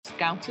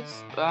scouted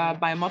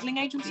by a modeling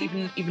agency.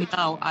 Even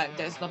now,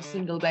 there's not a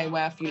single day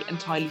where I feel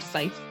entirely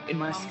safe in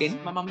my skin.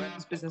 My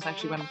mum's business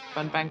actually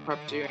went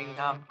bankrupt during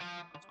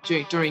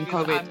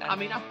COVID. I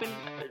mean, I've been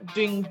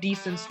doing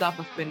decent stuff.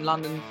 I've been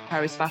London,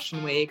 Paris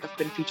Fashion Week. I've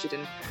been featured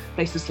in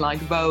places like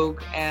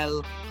Vogue,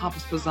 Elle,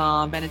 Harper's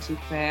Bazaar, Vanity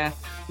Fair,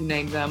 you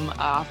name them.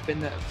 I've been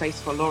the face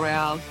for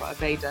L'Oreal, for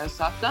Aveda.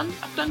 So I've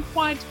done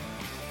quite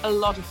a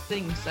lot of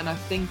things, and I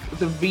think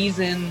the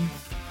reason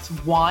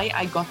why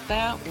I got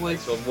there was...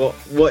 So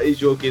what is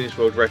your Guinness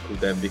World Record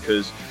then?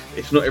 Because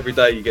it's not every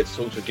day you get to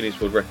talk to a Guinness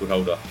World Record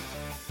holder.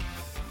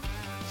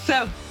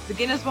 So the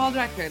Guinness World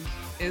Record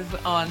is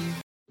on...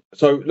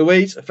 So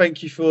Luise,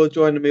 thank you for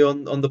joining me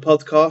on the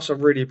podcast. I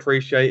really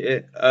appreciate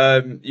it.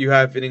 You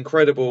have an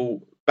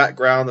incredible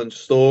background and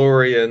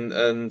story,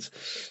 and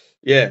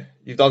yeah,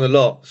 you've done a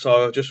lot.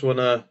 So I just want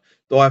to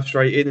dive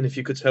straight in, and if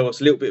you could tell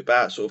us a little bit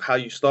about sort of how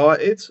you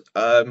started,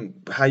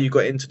 how you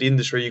got into the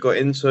industry you got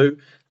into,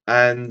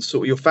 and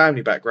sort of your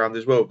family background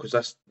as well, because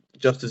that's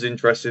just as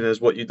interesting as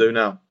what you do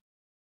now.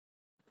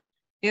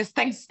 Yes,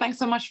 thanks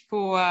so much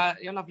for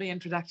your lovely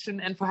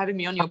introduction and for having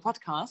me on your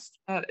podcast.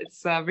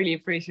 It's really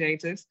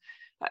appreciated.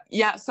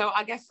 So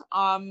I guess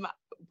when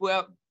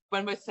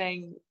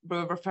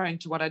we're referring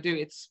to what I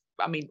do,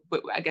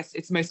 I guess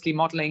it's mostly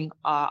modeling.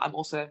 I'm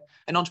also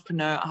an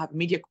entrepreneur. I have a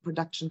media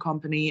production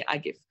company. I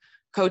give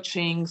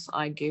coachings.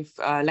 I give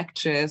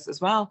lectures as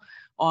well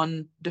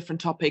on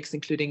different topics,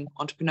 including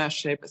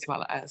entrepreneurship, as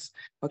well as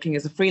working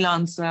as a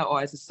freelancer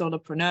or as a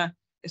solopreneur,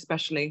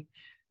 especially.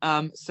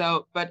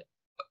 But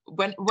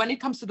when it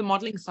comes to the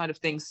modeling side of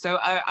things, so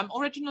I'm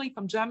originally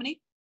from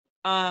Germany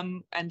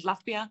and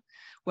Latvia,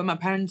 where my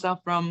parents are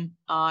from.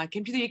 I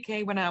came to the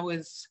UK when I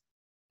was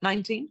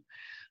 19,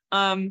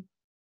 18,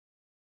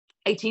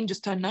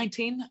 just turned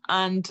 19,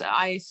 and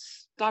I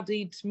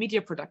studied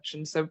media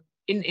production. So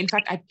in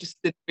fact, I just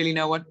didn't really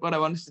know what I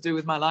wanted to do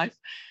with my life.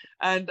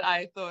 And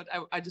I thought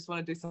I just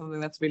want to do something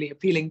that's really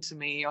appealing to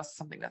me, or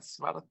something that's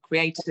rather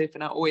creative.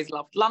 And I always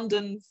loved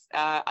London.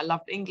 I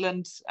loved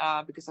England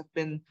because I've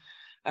been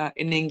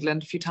in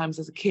England a few times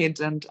as a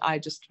kid, and I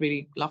just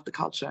really loved the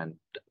culture and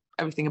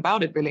everything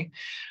about it, really,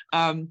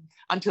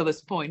 until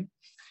this point.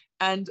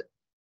 And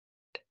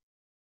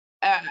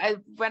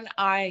when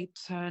I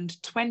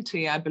turned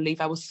 20, I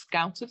believe I was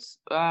scouted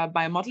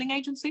by a modeling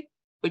agency,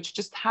 which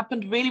just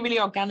happened really, really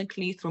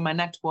organically through my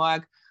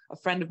network. A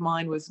friend of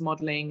mine was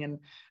modeling, and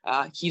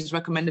he's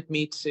recommended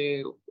me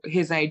to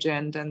his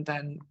agent, and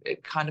then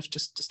it kind of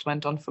just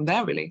went on from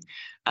there, really.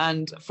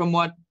 And from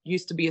what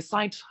used to be a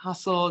side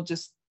hustle,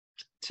 just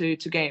to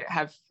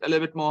have a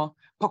little bit more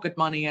pocket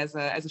money as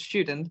a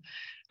student,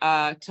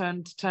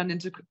 turned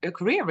into a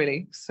career,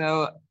 really.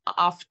 So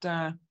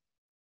after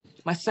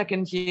my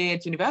second year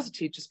at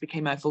university, it just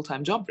became my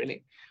full-time job,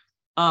 really.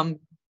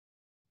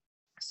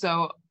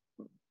 So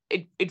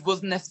it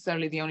wasn't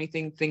necessarily the only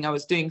thing I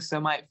was doing. So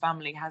my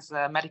family has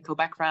a medical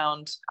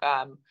background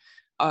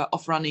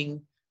of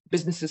running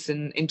businesses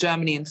in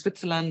Germany and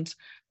Switzerland,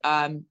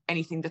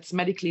 anything that's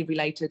medically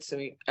related. So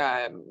we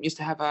used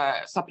to have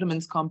a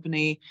supplements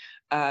company,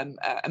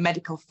 a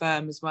medical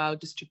firm as well,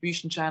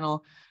 distribution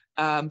channel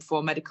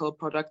for medical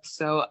products.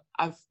 So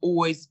I've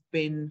always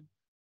been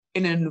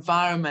in an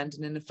environment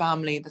and in a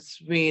family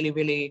that's really,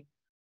 really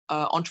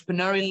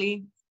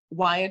entrepreneurially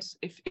wired,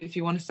 if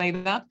you want to say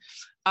that.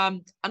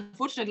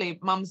 Unfortunately,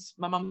 my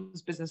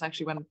mum's business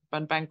actually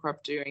went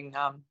bankrupt during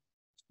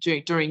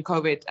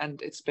COVID,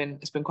 and it's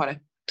been quite a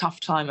tough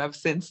time ever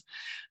since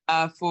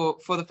for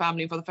the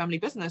family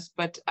business.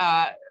 But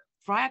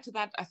prior to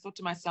that, I thought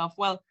to myself,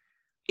 well,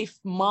 if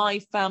my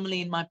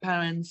family and my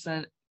parents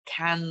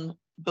can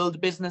build a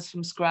business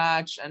from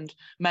scratch and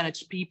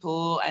manage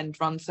people and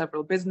run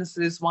several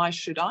businesses, why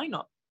should I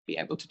not be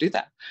able to do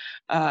that?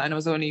 And I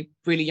was only a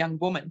really young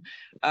woman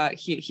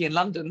here in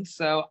London,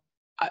 so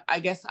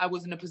I guess I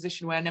was in a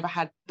position where I never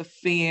had the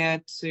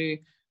fear to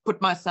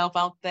put myself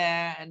out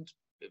there and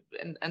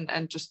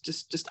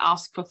just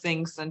ask for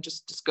things and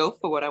just go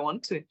for what I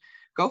want to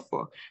go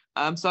for.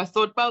 So I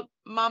thought, well,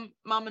 mum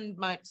and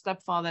my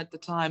stepfather at the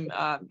time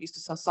used to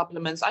sell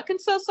supplements. I can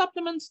sell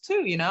supplements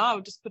too, I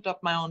would just put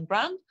up my own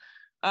brand.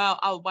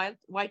 I'll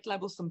white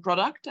label some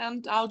product,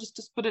 and I'll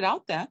just put it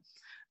out there.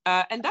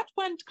 And that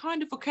went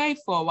kind of okay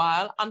for a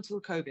while,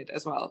 until COVID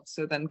as well.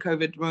 So then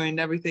COVID ruined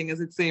everything, as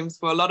it seems,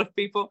 for a lot of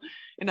people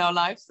in our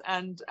lives.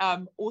 And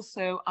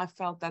also I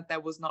felt that there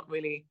was not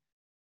really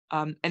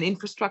an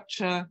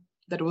infrastructure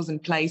that was in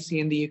place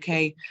here in the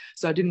UK.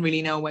 So I didn't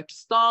really know where to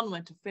start,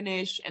 where to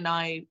finish. And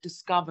I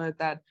discovered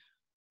that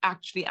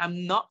actually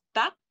I'm not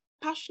that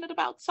passionate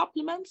about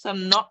supplements.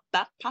 I'm not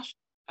that passionate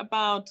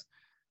about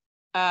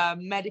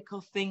medical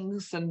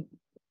things and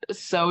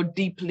so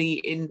deeply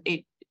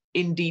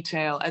in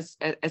detail as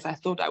I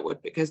thought I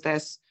would, because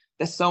there's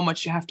so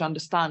much you have to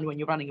understand when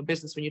you're running a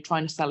business, when you're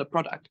trying to sell a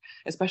product,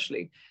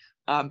 especially.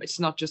 It's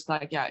not just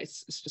like,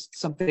 it's just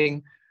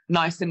something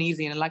nice and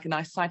easy and like a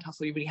nice side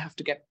hustle. You really have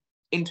to get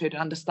into it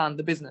and understand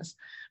the business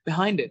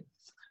behind it.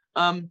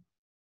 Well,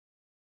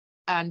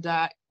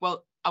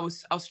 I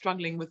was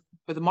struggling with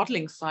the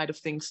modeling side of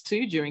things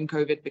too during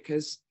COVID,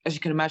 because as you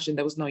can imagine,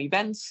 there was no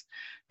events,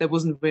 there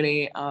wasn't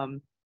really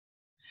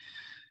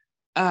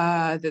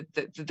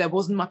there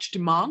wasn't much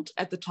demand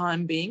at the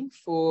time being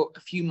for a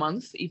few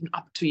months, even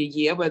up to a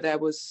year, where there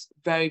was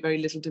very, very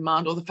little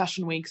demand. All the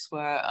fashion weeks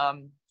were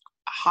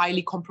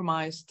highly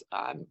compromised,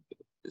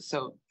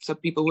 so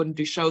people wouldn't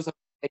do shows.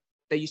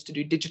 They used to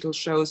do digital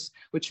shows,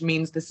 which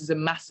means this is a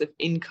massive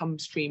income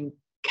stream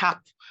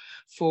cap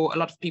for a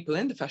lot of people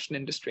in the fashion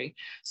industry.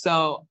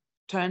 So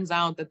turns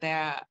out that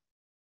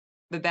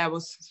there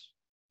was,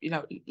 you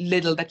know,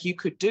 little that you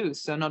could do.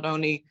 So not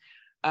only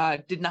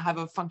didn't I have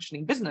a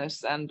functioning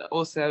business, and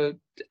also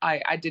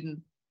I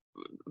didn't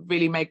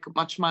really make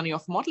much money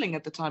off modeling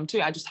at the time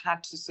too. I just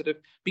had to sort of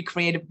be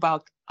creative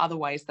about other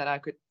ways that I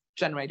could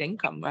generate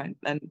income, right?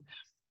 And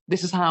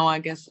this is how I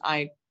guess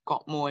I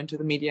got more into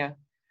the media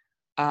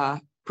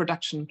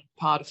production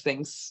part of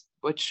things,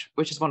 which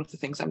is one of the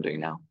things I'm doing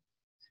now.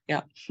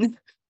 Yeah.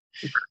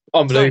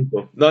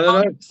 Unbelievable.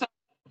 No. So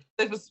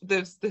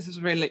this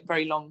is really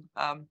very long.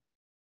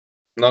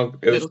 No,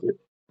 it was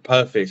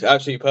perfect,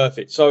 absolutely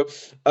perfect. So,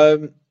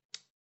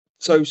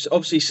 so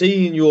obviously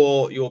seeing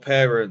your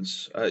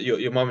parents,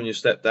 your mum and your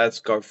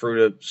stepdads go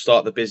through to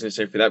start the business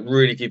and everything, that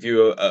really give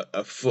you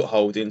a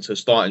foothold into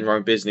starting your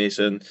own business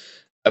and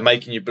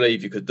making you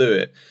believe you could do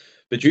it.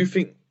 But do you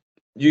think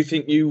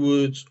you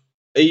would,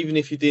 even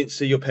if you didn't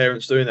see your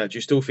parents doing that, do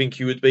you still think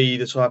you would be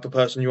the type of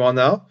person you are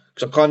now?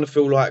 Because I kind of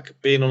feel like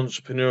being an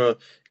entrepreneur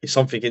is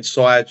something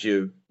inside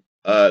you,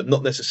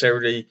 not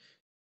necessarily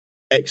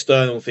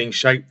external things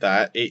shape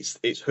that.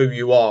 It's who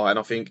you are, and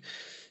I think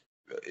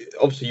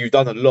obviously you've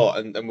done a lot,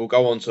 and we'll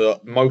go on to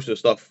most of the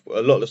stuff,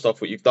 a lot of the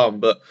stuff what you've done,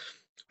 but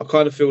I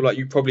kind of feel like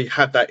you probably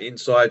had that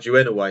inside you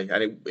anyway,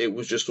 and it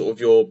was just sort of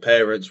your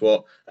parents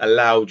what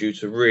allowed you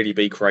to really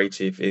be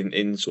creative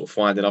in sort of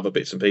finding other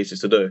bits and pieces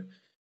to do.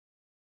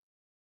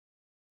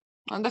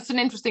 And that's an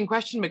interesting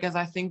question, because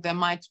I think there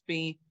might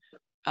be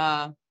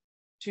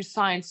two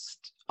sides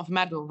of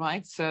medal,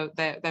 right? So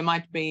there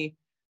might be,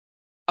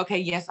 okay,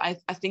 yes, I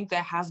think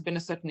there has been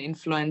a certain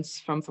influence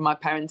from my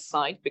parents'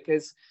 side,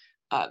 because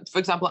for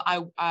example,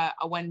 I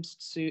went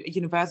to a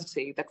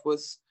university that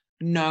was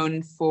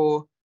known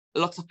for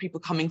lots of people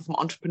coming from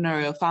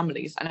entrepreneurial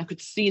families, and I could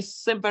see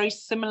a very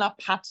similar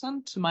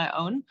pattern to my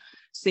own,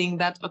 seeing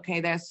that, okay,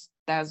 there's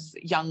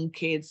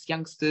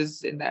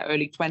youngsters in their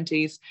early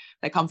 20s,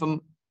 they come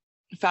from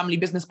family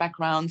business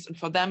backgrounds, and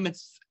for them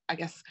it's, I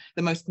guess,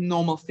 the most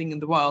normal thing in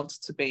the world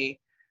to be,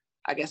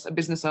 I guess, a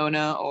business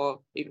owner, or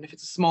even if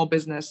it's a small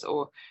business,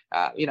 or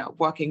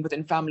working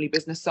within family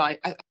business. So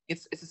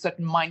it's a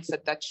certain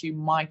mindset that you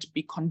might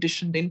be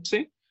conditioned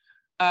into.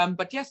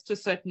 But yes, to a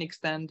certain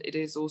extent, it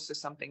is also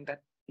something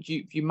that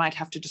you might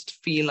have to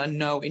just feel and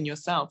know in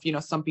yourself. You know,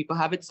 some people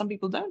have it, some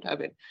people don't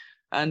have it,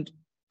 and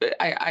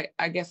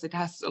I guess it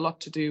has a lot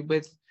to do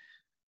with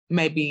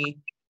maybe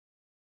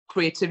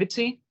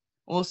creativity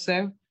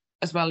also,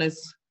 as well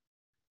as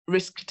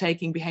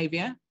risk-taking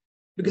behavior.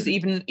 Because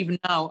even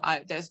now,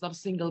 there's not a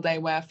single day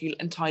where I feel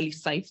entirely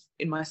safe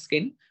in my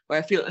skin, where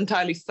I feel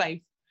entirely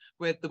safe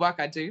with the work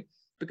I do,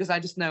 because I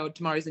just know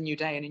tomorrow is a new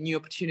day and a new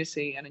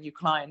opportunity and a new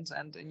client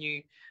and a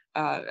new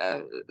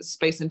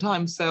space and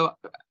time. So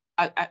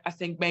I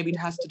think maybe it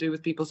has to do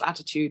with people's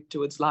attitude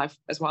towards life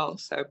as well.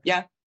 So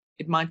yeah,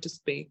 it might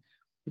just be,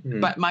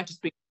 but it might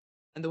just be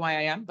in the way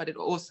I am. But it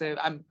also,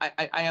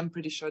 I am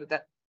pretty sure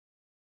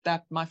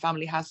that my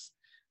family has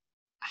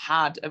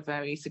had a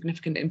very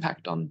significant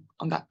impact on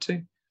that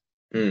too.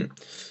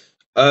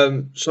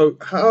 So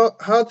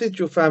how did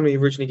your family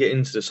originally get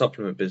into the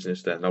supplement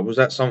business then? Like, was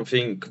that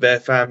something their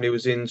family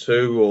was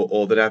into,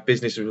 or did they have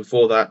businesses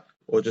before that,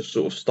 or just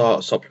sort of start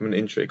a supplement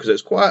industry? Because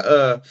it's quite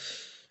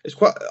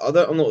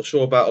I'm not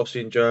sure about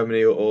obviously in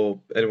Germany or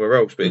anywhere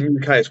else, but in the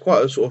UK it's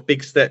quite a sort of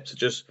big step to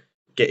just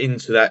get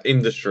into that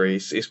industry.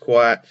 It's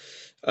quite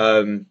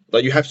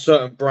like you have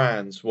certain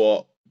brands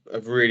what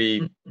have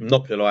really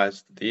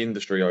monopolized the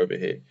industry over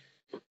here.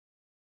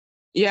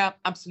 Yeah,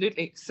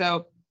 absolutely.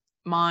 So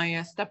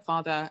my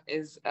stepfather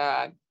is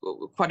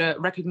quite a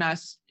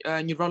recognized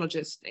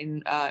neurologist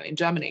in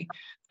Germany,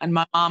 and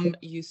my mom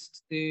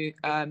used to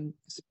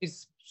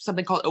is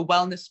something called a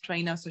wellness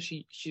trainer. So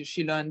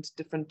she learned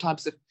different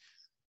types of,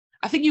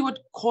 I think you would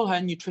call her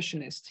a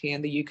nutritionist here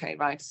in the UK,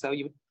 right? So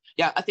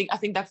yeah, I think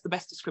that's the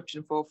best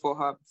description for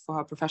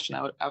her profession,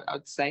 I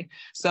would say.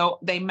 So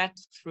they met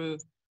through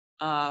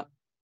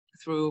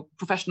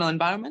professional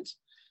environment,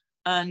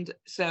 and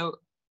so,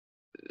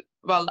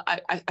 well,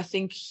 I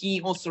think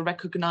he also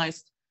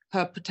recognized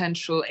her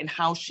potential in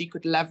how she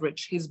could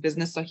leverage his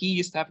business. So he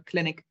used to have a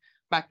clinic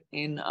back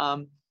in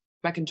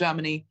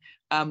Germany,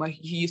 where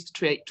he used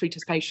to treat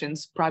his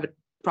patients, private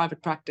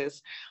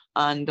practice,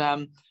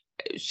 and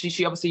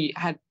she obviously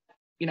had,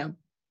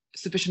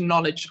 sufficient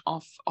knowledge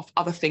of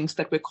other things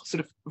that were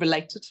sort of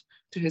related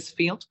to his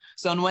field.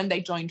 So, and when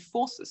they joined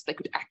forces, they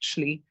could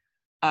actually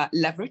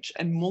leverage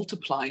and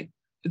multiply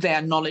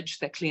their knowledge,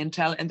 their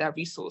clientele, and their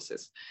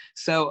resources.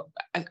 So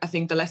I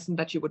think the lesson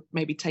that you would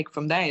maybe take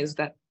from there is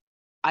that,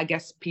 I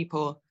guess,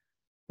 people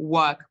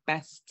work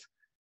best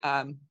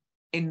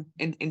in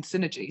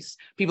synergies.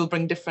 People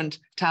bring different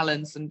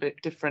talents and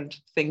different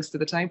things to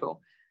the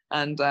table,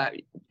 and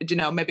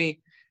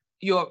maybe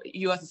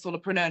you as a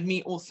solopreneur and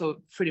me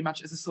also pretty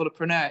much as a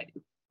solopreneur,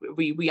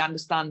 we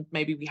understand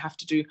maybe we have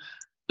to do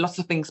lots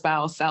of things by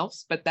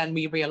ourselves, but then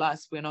we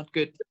realize we're not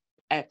good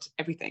at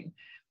everything.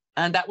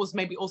 And that was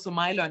maybe also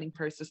my learning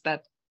process,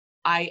 that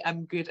I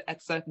am good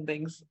at certain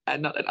things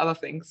and not at other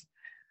things.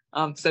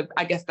 So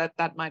I guess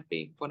that might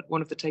be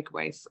one of the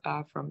takeaways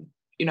from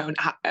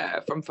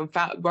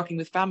working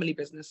with family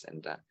business,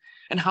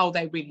 and how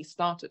they really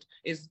started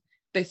is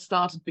they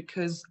started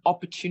because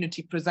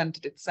opportunity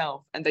presented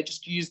itself, and they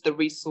just used the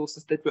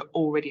resources that were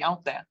already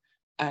out there,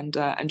 and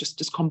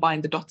just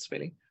combined the dots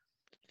really.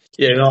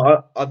 Yeah,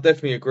 no, I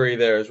definitely agree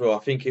there as well. I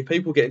think if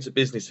people get into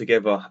business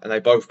together and they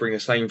both bring the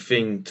same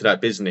thing to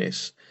that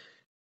business,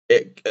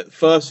 at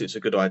first it's a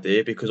good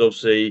idea because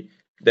obviously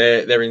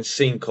they're in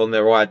sync on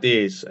their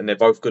ideas and they're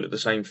both good at the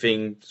same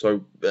thing.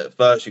 So at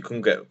first you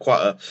can get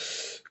quite a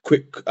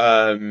quick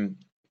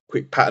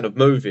pattern of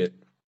moving.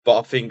 But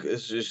I think,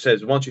 as it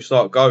says, once you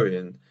start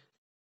going,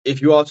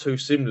 if you are too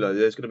similar,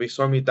 there's going to be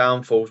so many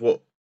downfalls.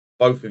 What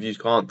both of you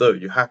can't do,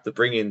 you have to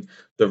bring in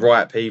the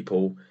right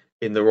people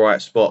in the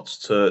right spots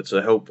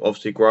to help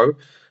obviously grow.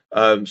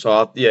 So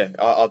I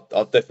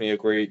definitely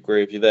agree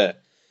with you there.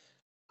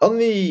 On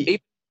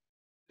the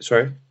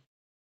sorry.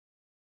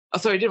 Oh,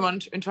 sorry, I didn't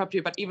want to interrupt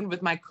you, but even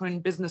with my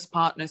current business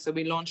partner, so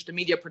we launched a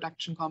media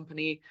production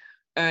company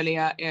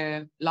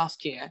earlier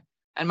last year,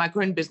 and my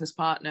current business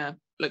partner,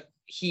 look,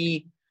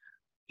 he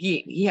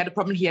had a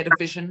problem. He had a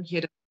vision, he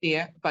had an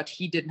idea, but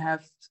he didn't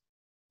have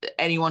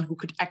anyone who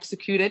could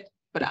execute it.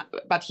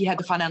 But he had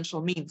the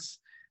financial means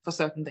for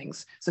certain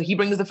things. So he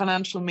brings the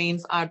financial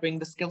means, I bring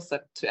the skill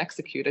set to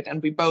execute it,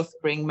 and we both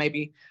bring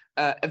maybe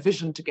a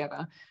vision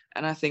together.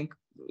 And I think,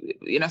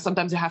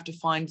 sometimes you have to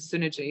find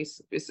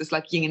synergies. It's just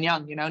like yin and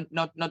yang.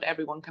 Not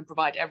everyone can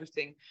provide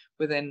everything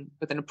within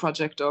a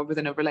project or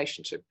within a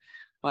relationship,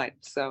 right?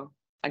 So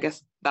I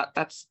guess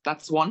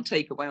that's one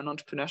takeaway on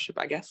entrepreneurship,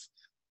 I guess,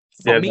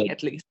 for me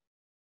at least.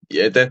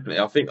 Yeah, definitely.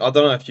 I don't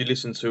know if you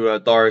listen to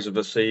Diaries of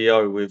a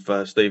CEO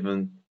with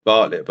Stephen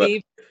Bartlett, but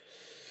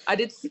I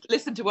did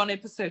listen to one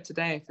episode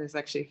today.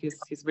 So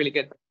he's really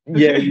good.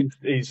 Yeah,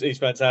 he's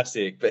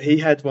fantastic. But he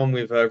had one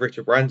with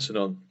Richard Branson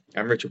on,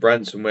 and Richard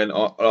Branson went,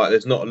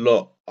 "There's not a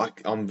lot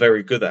I'm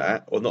very good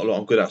at, or not a lot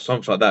I'm good at,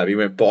 something like that." But he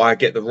went, "But I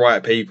get the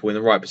right people in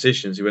the right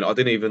positions." He went, "I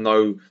didn't even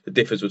know the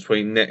difference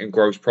between net and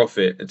gross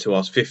profit until I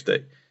was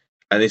 50."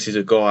 And this is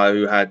a guy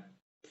who had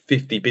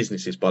 50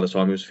 businesses by the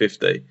time he was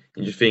 50.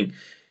 And you think,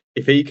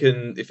 if he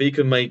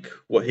can make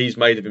what he's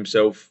made of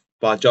himself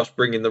by just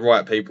bringing the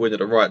right people in at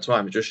the right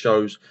time, it just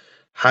shows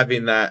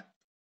having that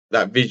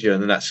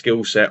vision and that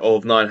skill set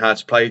of knowing how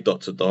to play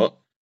dot to dot.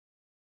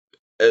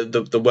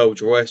 The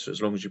world's your oyster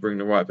as long as you bring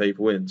the right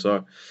people in.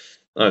 So,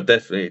 no,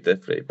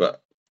 definitely.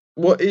 But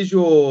what is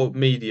your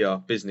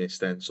media business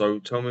then? So,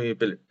 tell me a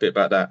bit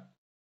about that.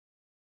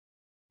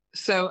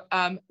 So,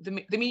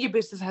 the media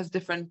business has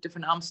different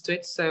arms to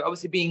it. So,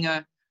 obviously, being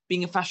a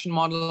fashion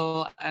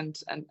model and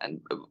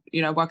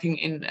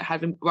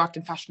having worked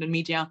in fashion and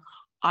media,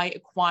 I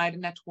acquired a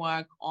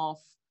network of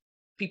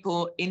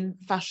people in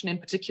fashion in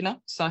particular.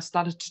 So I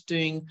started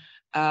doing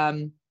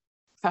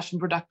fashion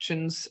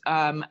productions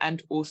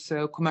and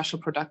also commercial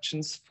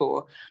productions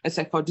for, let's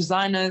say, for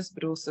designers,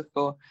 but also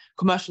for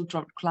commercial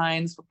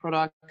clients for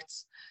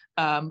products.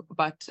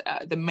 But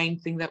the main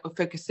thing that we're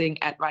focusing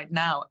at right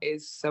now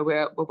is, so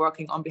we're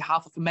working on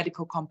behalf of a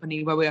medical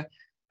company where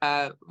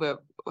we're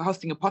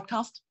hosting a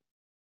podcast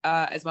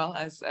as well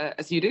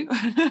as you do.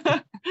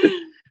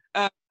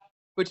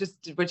 Which is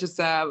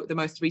the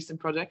most recent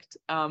project,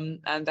 and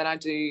then I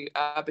do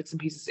bits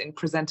and pieces in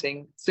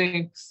presenting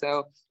soon.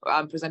 So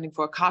I'm presenting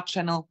for a car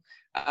channel,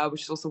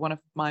 which is also one of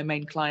my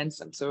main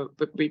clients, and so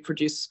we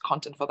produce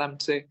content for them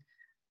too.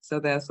 So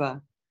there's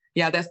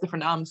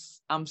different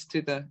arms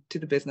to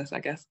the business, I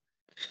guess.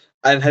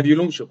 And have you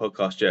launched your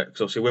podcast yet?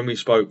 Because obviously when we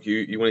spoke,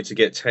 you wanted to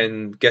get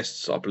 10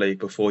 guests, I believe,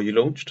 before you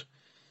launched.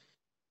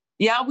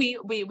 Yeah, we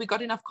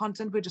got enough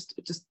content. We're just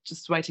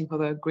waiting for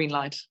the green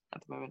light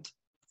at the moment.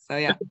 So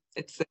yeah,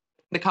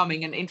 they're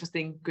coming, and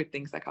interesting, good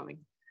things are coming.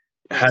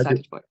 I'm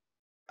excited for it.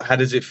 How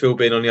does it feel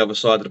being on the other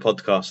side of the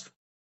podcast?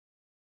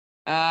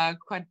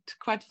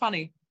 Quite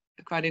funny,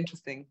 quite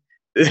interesting.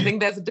 I think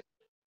there's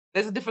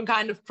a different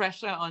kind of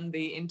pressure on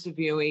the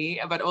interviewee,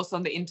 but also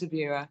on the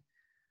interviewer.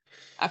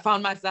 I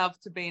found myself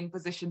to be in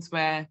positions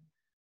where,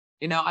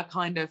 I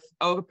kind of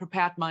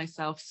over-prepared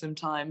myself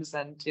sometimes,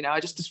 and I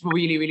just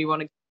really, really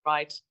want to get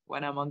right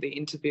when I'm on the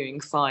interviewing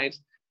side.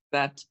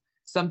 That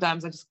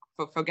sometimes I just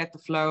forget the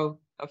flow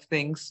of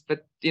things,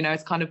 but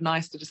it's kind of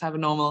nice to just have a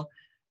normal,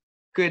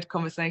 good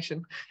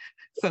conversation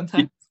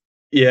sometimes.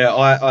 Yeah,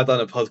 I done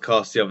a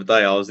podcast the other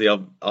day. I was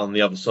on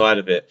the other side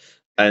of it,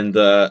 and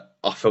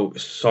I felt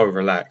so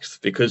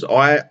relaxed because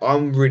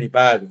I'm really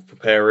bad with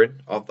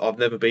preparing. I've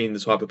never been the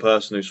type of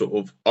person who sort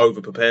of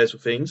over prepares for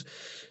things.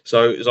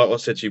 So as like I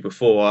said to you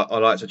before, I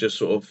like to just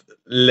sort of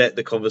let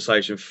the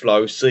conversation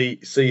flow,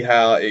 see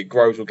how it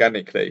grows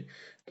organically.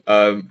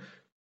 Um,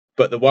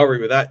 but the worry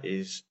with that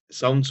is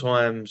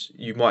sometimes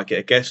you might get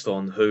a guest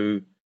on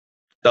who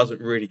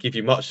doesn't really give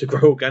you much to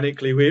grow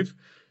organically with.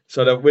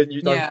 So that when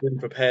you don't Yeah, really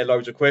prepare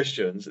loads of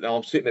questions, and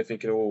I'm sitting there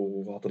thinking,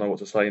 oh, I don't know what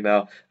to say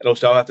now, and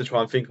also I have to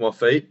try and think on my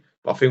feet.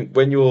 But I think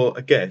when you're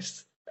a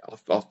guest,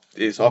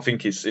 I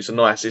think it's a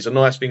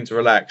nice thing to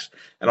relax,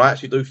 and I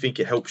actually do think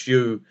it helps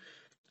you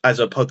as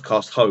a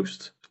podcast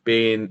host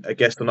being a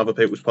guest on other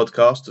people's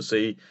podcasts to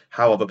see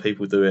how other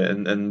people do it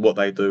and what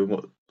they do,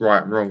 what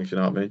right and wrong, if you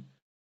know what I mean.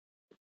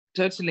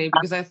 totally.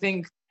 Because I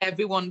think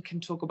everyone can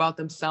talk about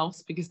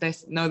themselves because they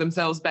know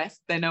themselves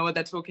best. They know what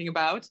they're talking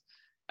about.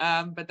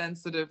 But then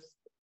sort of,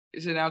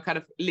 kind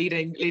of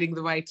leading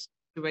the way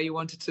to where you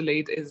want it to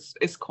lead is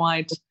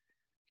quite.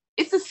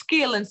 It's a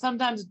skill, and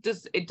sometimes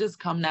it does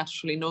come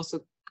naturally. And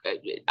also,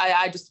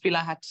 I just feel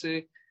I had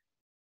to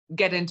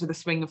get into the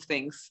swing of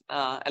things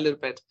a little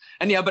bit.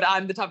 And yeah, but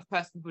I'm the type of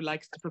person who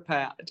likes to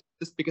prepare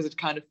just because it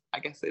kind of, I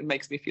guess, it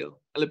makes me feel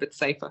a little bit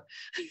safer.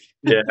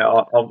 Yeah,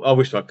 I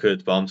wish I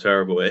could, but I'm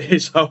terrible at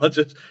it. So I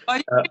just Oh,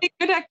 you're uh, really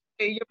good, actually.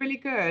 You're really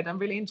good. I'm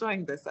really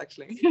enjoying this,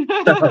 actually.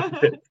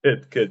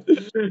 good.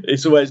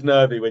 It's always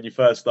nervy when you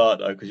first start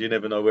though, because you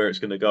never know where it's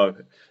going to go.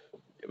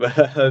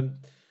 No,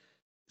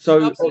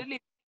 So absolutely.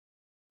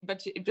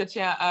 But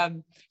yeah,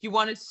 you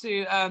wanted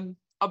to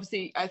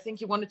obviously, I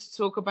think you wanted to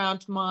talk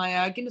about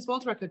my Guinness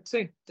World Record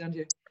too, don't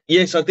you?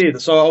 yes, I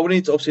did. So I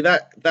wanted to, obviously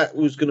that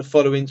was going to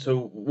follow into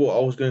what I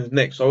was going to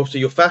next. So obviously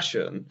your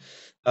fashion,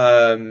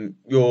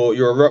 you're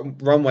a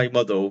runway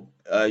model.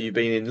 You've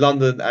been in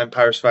London and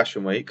Paris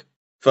Fashion Week.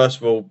 First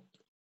of all,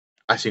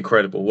 that's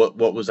incredible.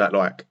 What was that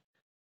like?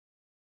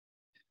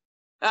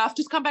 I've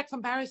just come back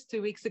from Paris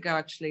 2 weeks ago,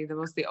 actually. There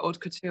was the Haute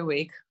Couture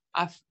Week.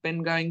 I've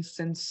been going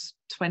since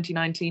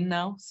 2019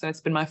 now, so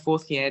it's been my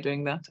fourth year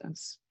doing that.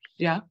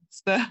 Yeah,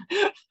 so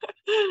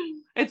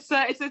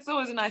it's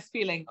always a nice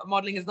feeling.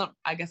 Modeling is not,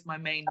 I guess, my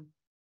main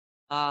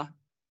uh,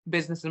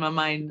 business and my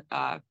main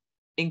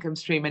income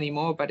stream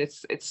anymore, but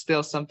it's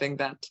still something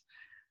that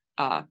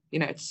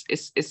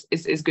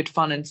it's good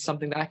fun and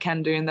something that I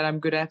can do and that I'm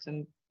good at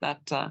and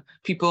that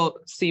people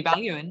see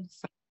value in.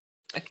 So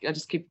I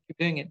just keep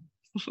doing it.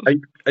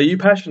 Are you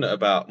passionate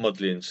about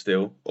modelling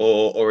still,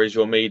 or is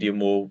your medium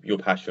more your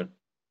passion?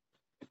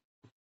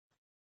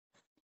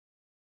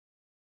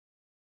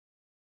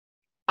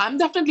 I'm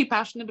definitely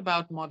passionate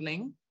about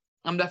modeling.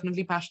 I'm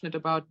definitely passionate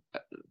about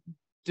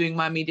doing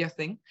my media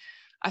thing.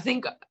 I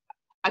think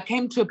I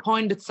came to a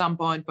point at some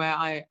point where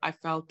I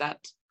felt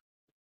that,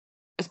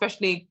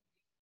 especially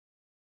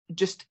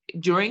just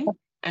during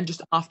and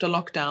just after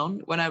lockdown,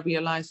 when I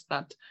realized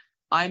that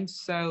I'm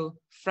so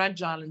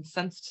fragile and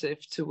sensitive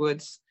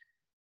towards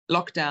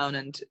lockdown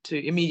and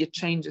to immediate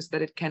changes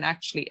that it can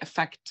actually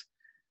affect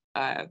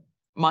uh,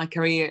 my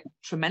career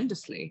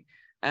tremendously.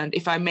 And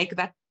if I make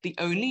that the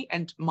only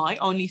and my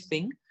only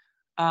thing,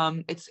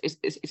 it's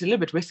a little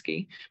bit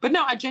risky. But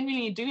no, I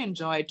genuinely do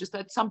enjoy it. Just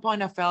at some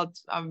point, I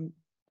felt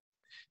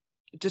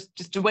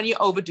just when you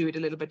overdo it a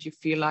little bit, you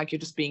feel like you're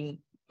just being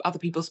other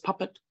people's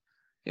puppet.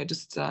 You're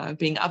just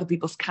being other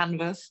people's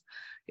canvas.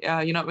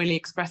 You're not really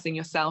expressing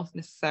yourself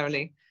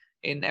necessarily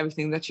in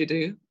everything that you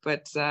do.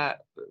 But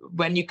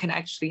when you can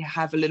actually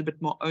have a little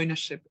bit more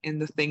ownership in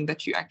the thing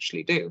that you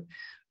actually do,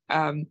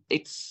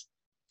 it's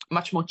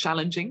much more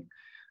challenging,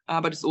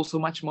 but it's also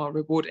much more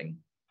rewarding,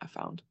 I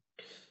found.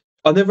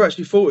 I never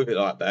actually thought of it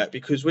like that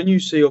because when you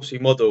see obviously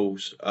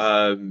models,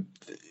 to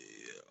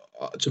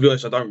be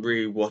honest, I don't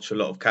really watch a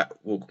lot of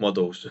catwalk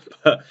models,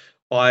 but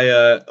I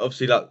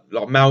obviously like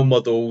male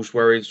models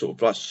wearing sort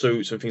of like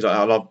suits and things like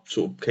that. I love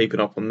sort of keeping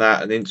up on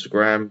that and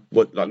Instagram,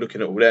 what like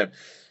looking at all them.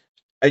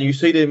 And you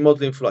see them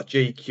modeling for like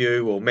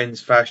GQ or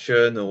men's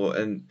fashion,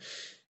 and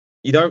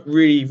you don't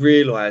really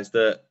realise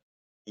that.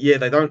 Yeah,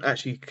 they can't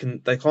actually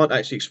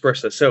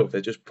express themselves.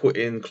 They're just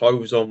putting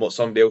clothes on what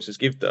somebody else has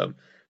given them,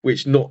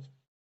 which not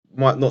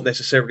might not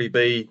necessarily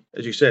be,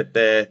 as you said,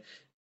 their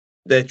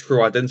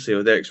true identity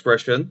or their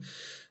expression.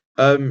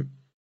 Um,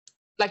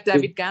 Like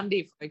David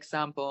Gandhi, for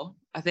example.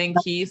 I think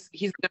he's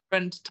a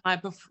different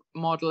type of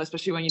model,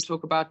 especially when you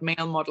talk about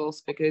male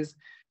models, because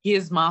he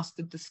has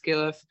mastered the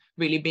skill of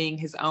really being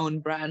his own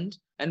brand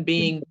and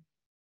being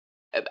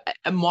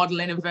a model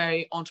in a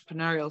very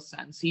entrepreneurial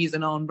sense. He's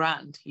an own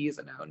brand. He is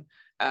an own,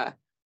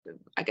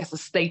 I guess, a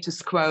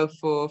status quo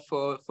for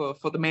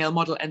the male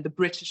model and the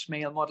British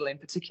male model in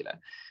particular.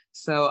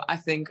 So I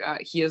think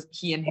he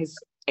and his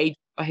agent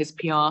or his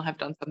PR have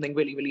done something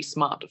really, really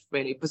smart of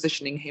really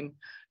positioning him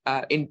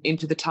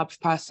into the type of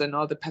person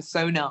or the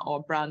persona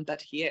or brand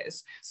that he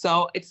is.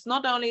 So it's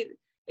not only,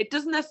 it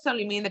doesn't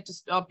necessarily mean that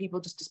just people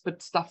just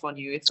put stuff on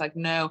you. It's like,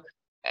 no,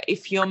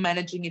 if you're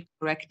managing it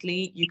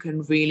correctly, you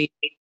can really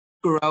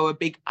grow a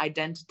big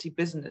identity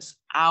business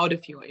out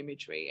of your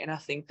imagery. And I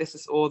think this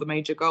is all the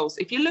major goals.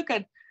 If you look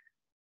at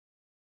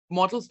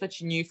models that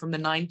you knew from the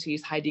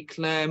 90s, Heidi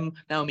Klum,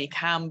 Naomi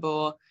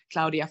Campbell,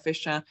 Claudia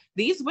Fischer,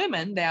 these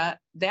women, they are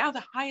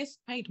the highest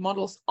paid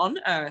models on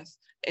earth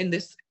in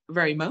this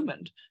very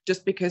moment,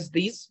 just because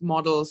these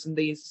models and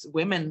these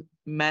women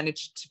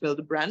managed to build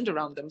a brand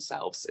around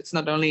themselves. It's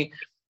not only,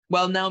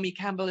 well, Naomi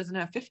Campbell is in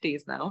her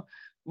 50s now.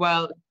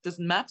 Well, it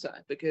doesn't matter,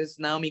 because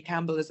Naomi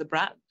Campbell is a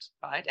brand,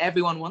 right?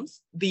 Everyone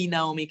wants the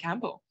Naomi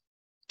Campbell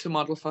to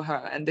model for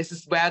her. And this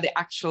is where the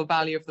actual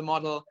value of the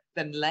model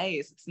then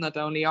lays. It's not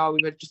only, oh,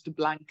 we were just a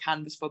blank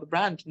canvas for the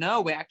brand.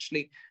 No, we're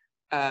actually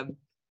an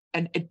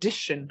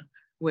addition.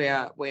 We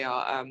are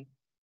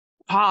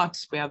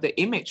part, we are the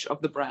image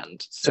of the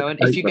brand. So, and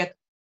if you get,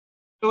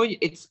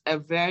 it's a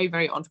very,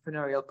 very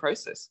entrepreneurial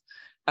process,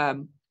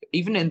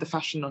 even in the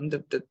fashion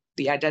and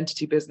the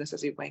identity business,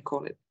 as you may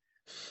call it.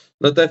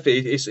 No,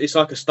 definitely, it's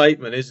like a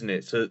statement, isn't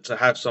it, to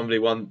have somebody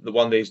one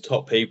of these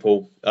top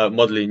people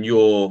modeling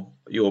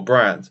your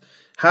brand.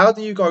 How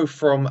do you go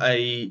from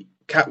a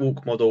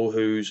catwalk model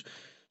who's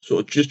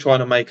sort of just trying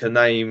to make a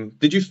name?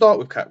 Did you start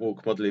with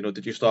catwalk modeling, or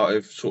did you start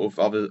with sort of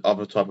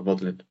other type of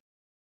modeling?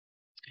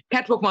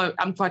 Catwalk,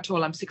 I'm quite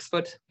tall. I'm 6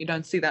 foot. You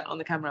don't see that on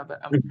the camera,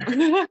 but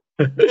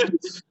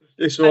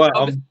it's all right.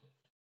 I'm a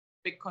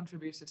big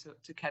contributor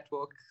to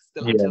catwalk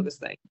still until this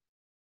day.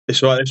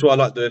 It's right. That's why I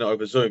like doing it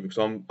over Zoom, because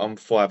I'm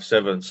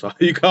 5'7", so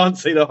you can't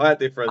see the height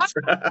difference.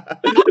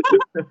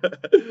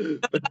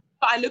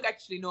 I look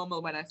actually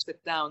normal when I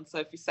sit down. So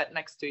if we sit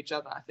next to each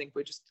other, I think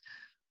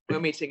we're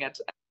meeting at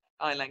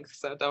eye length.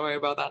 So don't worry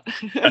about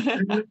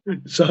that.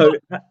 So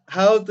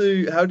how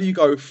do you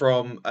go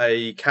from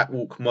a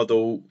catwalk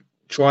model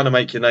trying to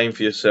make your name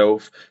for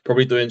yourself,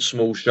 probably doing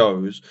small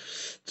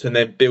shows, to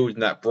then building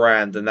that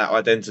brand and that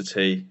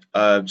identity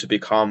to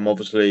become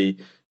obviously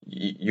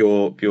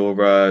your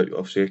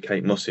obviously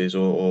Kate Mosses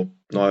or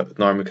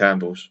Naomi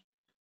Campbell's?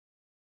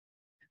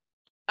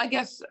 I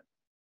guess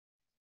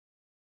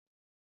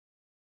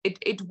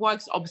it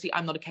works. Obviously,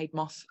 I'm not a Kate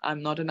Moss.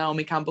 I'm not a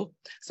Naomi Campbell.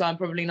 So I'm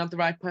probably not the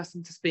right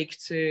person to speak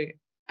to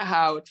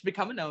how to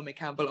become a Naomi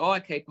Campbell or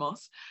a Kate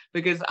Moss,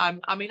 because I've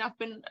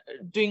been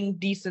doing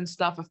decent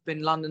stuff. I've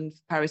been London,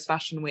 Paris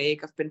Fashion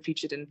Week. I've been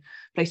featured in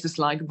places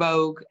like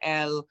Vogue,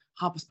 Elle,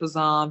 Harper's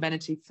Bazaar,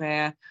 Vanity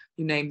Fair,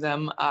 you name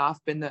them.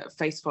 I've been the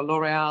face for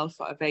L'Oreal,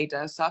 for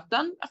Aveda. So I've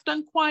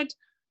done quite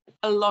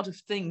a lot of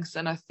things,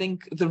 and I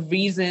think the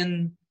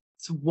reason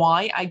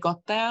why I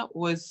got there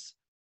was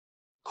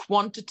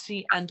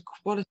quantity and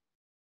quality,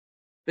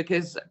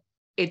 because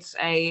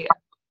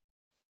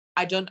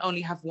I don't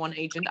only have one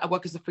agent. I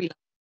work as a freelancer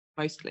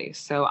mostly.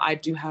 So I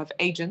do have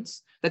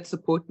agents that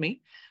support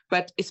me.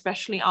 But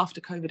especially after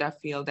COVID, I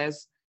feel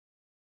there's,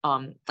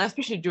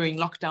 especially during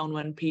lockdown,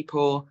 when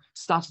people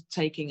started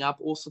taking up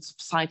all sorts of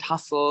side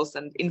hustles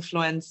and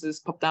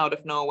influencers popped out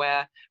of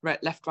nowhere,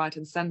 left, right,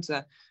 and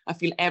center. I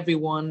feel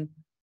everyone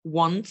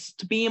wants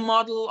to be a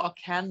model, or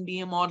can be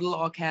a model,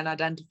 or can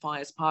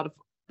identify as part of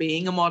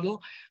being a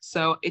model.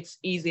 So it's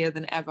easier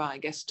than ever, I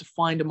guess, to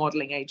find a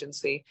modeling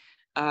agency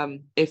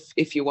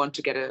if you want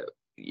to get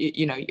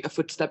a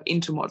footstep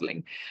into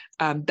modeling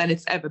than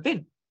it's ever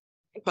been.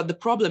 But the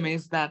problem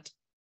is that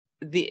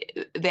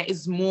there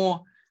is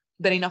more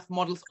than enough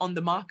models on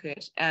the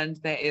market, and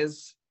there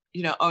is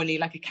only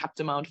like a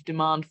capped amount of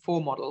demand for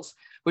models,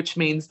 which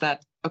means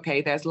that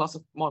there's lots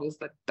of models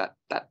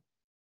that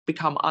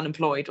become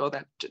unemployed, or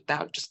that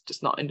are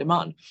just not in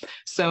demand.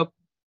 So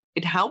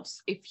it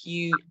helps if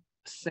you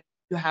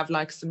have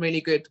like some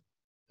really good,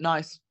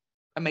 nice,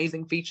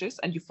 amazing features,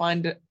 and you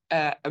find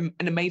an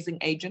amazing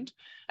agent,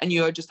 and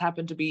you just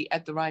happen to be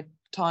at the right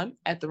time,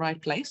 at the right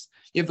place.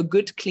 You have a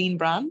good, clean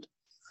brand,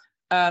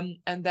 and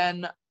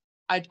then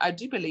I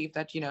do believe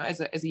that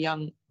as a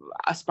young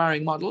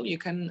aspiring model, you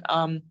can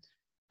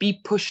be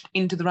pushed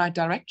into the right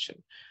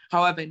direction.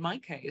 However, in my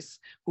case,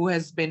 who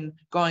has been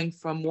going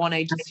from one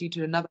agency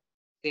to another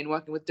and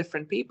working with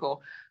different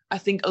people, I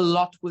think a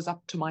lot was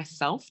up to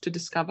myself to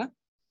discover.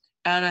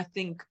 And I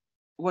think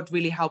what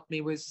really helped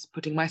me was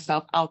putting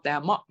myself out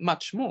there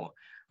much more,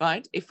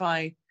 right? If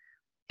I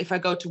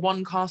go to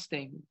one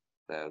casting,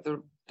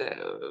 the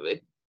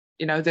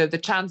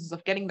chances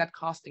of getting that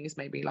casting is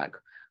maybe like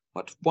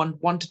what,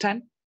 1 to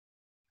 10,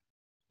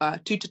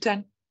 2 to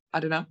 10, I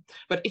don't know.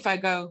 But if I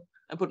go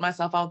and put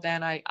myself out there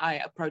and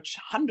I approach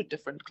 100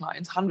 different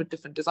clients, 100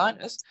 different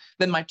designers,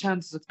 then my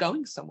chances of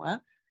going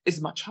somewhere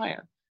is much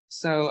higher.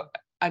 So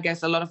I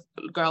guess a lot of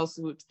girls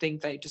would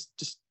think they just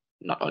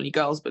not only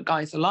girls but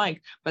guys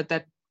alike, but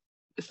that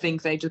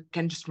think they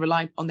can just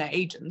rely on their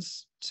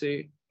agents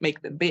to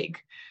make them big.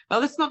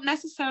 Well, that's not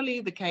necessarily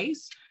the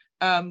case,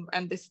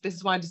 and this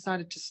is why I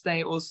decided to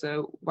stay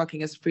also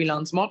working as a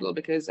freelance model,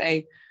 because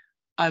I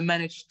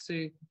managed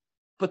to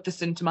put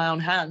this into my own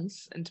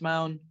hands, into my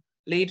own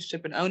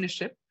leadership and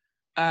ownership.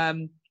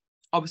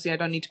 Obviously, I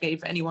don't need to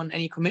give anyone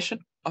any commission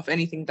of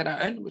anything that I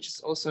earn, which is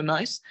also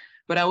nice,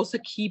 but I also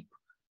keep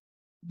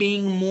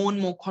being more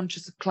and more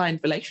conscious of client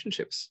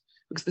relationships,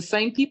 because the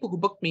same people who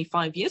booked me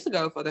 5 years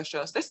ago for their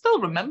shows, they still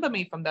remember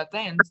me from that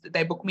day, and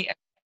they book me every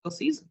single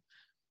season.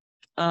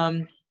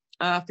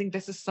 I think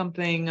this is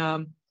something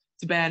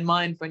to bear in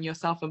mind when you're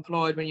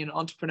self-employed, when you're an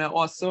entrepreneur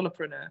or a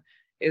solopreneur,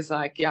 is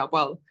like, yeah,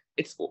 well,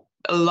 it's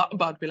a lot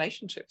about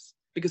relationships,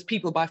 because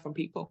people buy from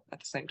people at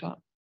the same time.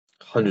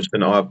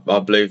 100%. I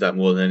believe that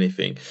more than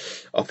anything.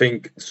 I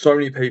think so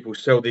many people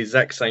sell the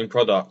exact same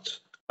product.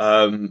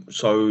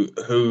 So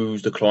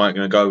who's the client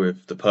going to go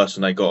with? The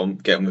person they get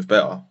on with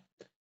better.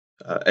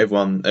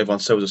 Everyone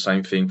sells the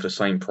same thing for the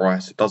same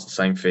price. It does the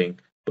same thing,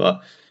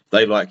 but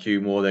they like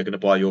you more. They're going to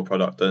buy your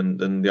product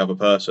than the other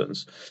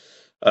person's.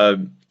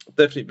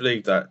 Definitely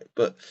believe that.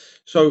 But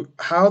so,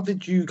 how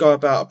did you go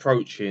about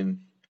approaching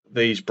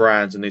these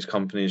brands and these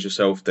companies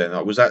yourself? Then,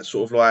 like, was that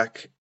sort of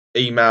like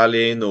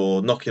emailing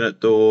or knocking at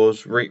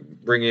doors,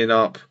 ringing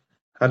up?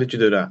 How did you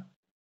do that?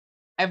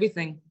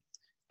 Everything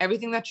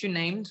that you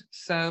named.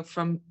 So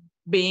from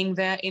being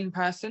there in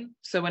person,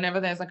 so whenever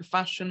there's like a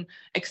fashion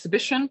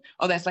exhibition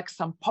or there's like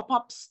some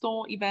pop-up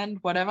store event,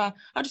 whatever,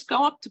 I just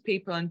go up to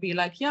people and be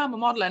like, yeah, I'm a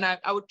model, and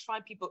I would try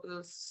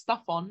people's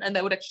stuff on, and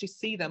they would actually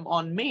see them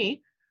on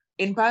me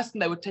in person.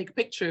 They would take a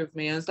picture of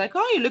me, and it's like,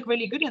 oh, you look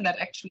really good in that.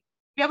 Actually,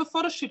 we have a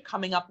photo shoot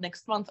coming up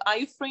next month. Are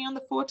you free on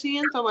the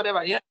 14th or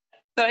whatever? Yeah.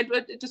 So it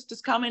would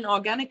just come in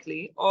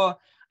organically, or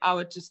I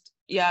would just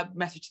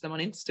message them on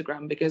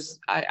Instagram, because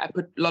I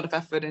put a lot of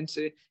effort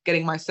into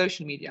getting my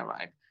social media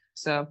right.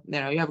 So,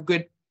 you have a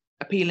good,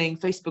 appealing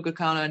Facebook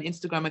account or an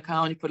Instagram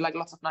account. You put like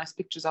lots of nice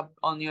pictures up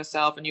on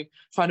yourself, and you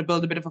try to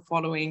build a bit of a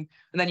following.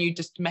 And then you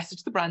just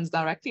message the brands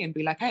directly and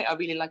be like, hey, I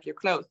really like your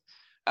clothes.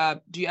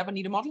 Do you ever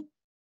need a model?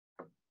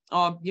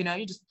 Or, you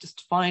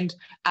just find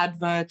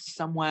adverts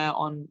somewhere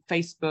on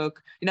Facebook.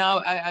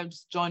 I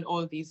just joined all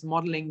of these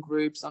modeling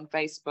groups on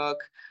Facebook.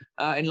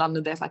 In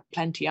London, there's like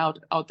plenty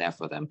out there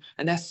for them.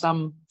 And there's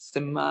some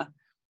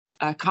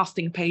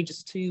casting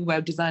pages too,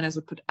 where designers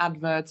would put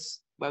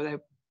adverts where they'd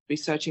be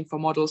searching for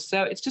models.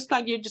 So it's just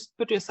like you just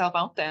put yourself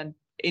out there.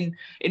 And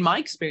in my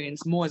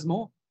experience, more is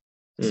more.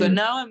 So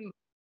now I'm in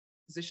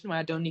a position where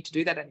I don't need to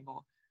do that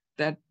anymore.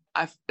 That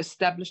I've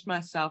established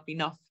myself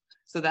enough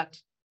so that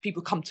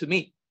people come to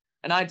me.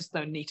 And I just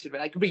don't need to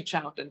like reach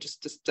out and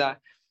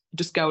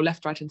just go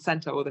left, right, and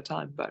center all the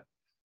time. But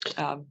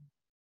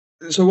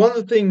so one of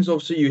the things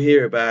obviously you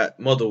hear about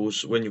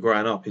models when you're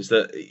growing up is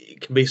that it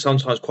can be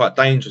sometimes quite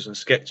dangerous and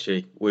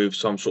sketchy with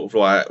some sort of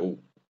like,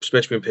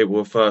 especially when people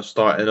were first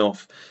starting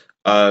off,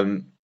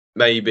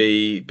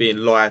 maybe being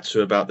lied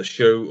to about the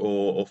shoot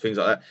or things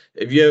like that.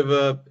 Have you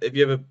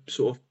ever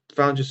sort of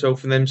found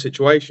yourself in them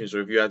situations, or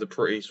have you had a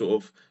pretty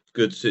sort of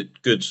good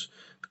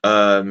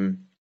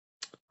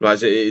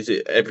like, is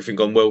it everything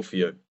gone well for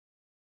you?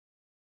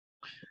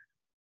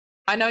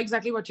 I know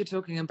exactly what you're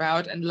talking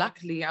about. And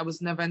luckily, I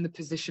was never in the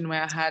position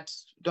where I had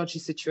dodgy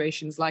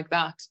situations like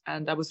that.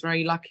 And I was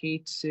very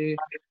lucky to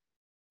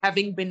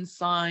having been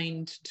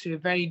signed to a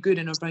very good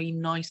and a very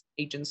nice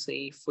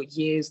agency for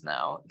years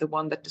now, the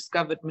one that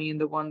discovered me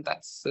and the one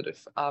that sort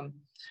of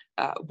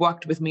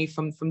worked with me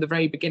from the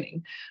very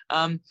beginning.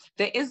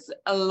 There is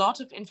a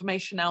lot of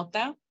information out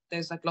there.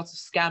 There's like lots of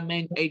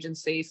scam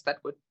agencies that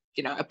would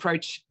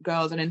approach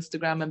girls on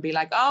Instagram and be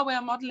like, oh, we're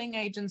a modeling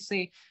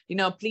agency,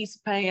 please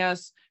pay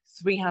us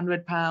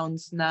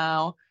 £300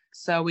 now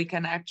so we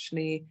can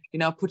actually,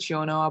 put you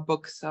on our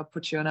books or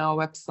put you on our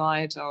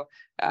website or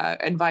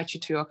invite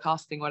you to your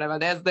casting, whatever.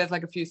 There's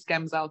like a few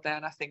scams out there,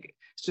 and I think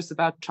it's just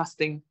about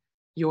trusting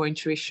your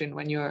intuition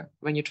when you're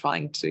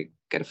trying to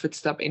get a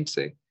footstep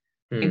into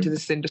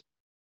this industry.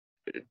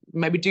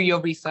 Maybe do your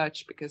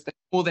research, because there's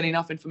more than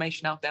enough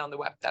information out there on the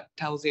web that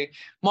tells you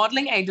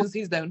modeling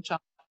agencies don't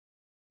charge.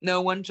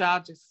 No one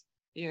charges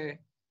you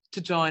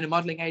to join a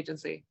modeling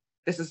agency.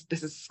 This is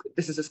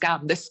a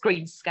scam. This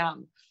screams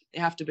scam.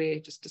 You have to be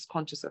just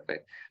conscious of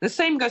it. The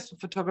same goes for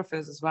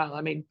photographers as well.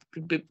 I mean,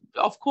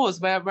 of course,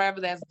 wherever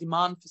there's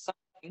demand for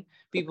something,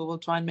 people will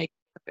try and make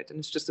it. And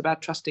it's just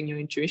about trusting your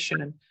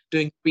intuition and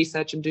doing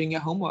research and doing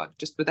your homework,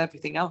 just with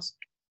everything else.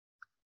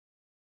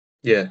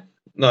 Yeah,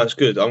 no, it's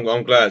good.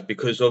 I'm glad,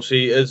 because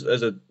obviously as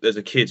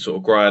a kid sort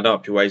of growing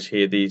up, you always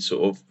hear these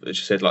sort of, as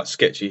you said, like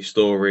sketchy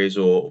stories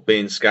or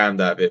being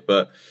scammed out of it.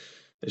 But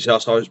it's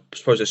just, I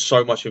suppose there's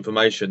so much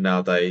information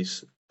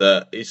nowadays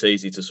that it's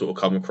easy to sort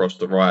of come across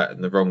the right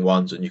and the wrong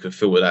ones, and you can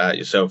filter that out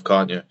yourself,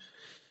 can't you?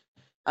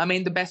 I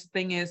mean, the best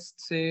thing is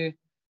to,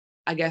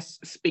 I guess,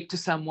 speak to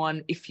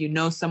someone if you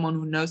know someone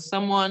who knows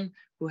someone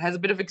who has a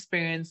bit of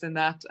experience in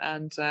that,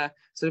 and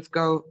sort of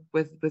go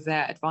with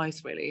their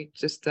advice, really.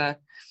 Just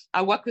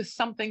I work with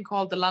something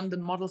called the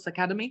London Models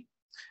Academy.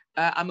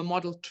 I'm a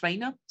model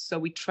trainer, so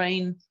we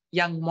train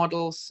young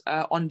models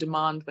on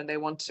demand when they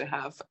want to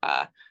have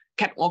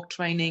catwalk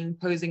training,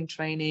 posing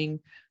training,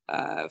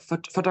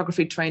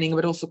 photography training,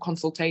 but also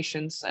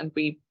consultations. And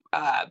we,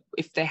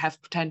 if they have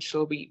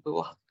potential, we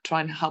will try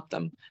and help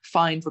them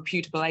find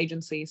reputable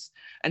agencies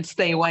and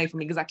stay away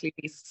from exactly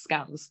these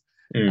scams.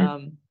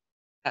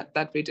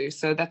 That we do.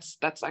 So that's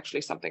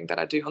actually something that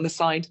I do on the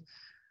side.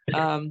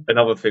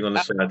 Another thing on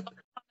the side.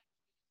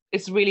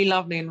 It's really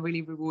lovely and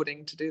really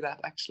rewarding to do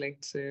that, actually,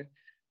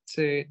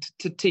 to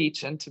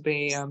teach and to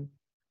be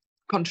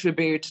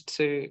contribute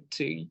to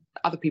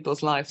other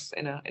people's lives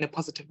in a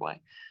positive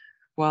way.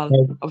 Well,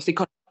 obviously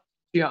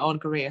your own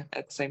career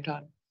at the same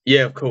time.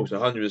 Yeah, of course,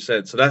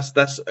 100%. So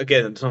that's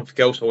again something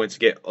else I wanted to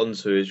get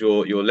onto is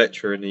your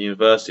lecture in the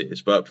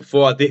universities. But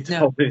before I did, I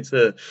Yeah.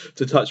 wanted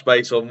to touch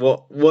base on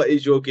what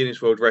is your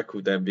Guinness World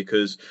Record then,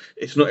 because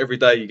it's not every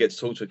day you get to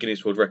talk to a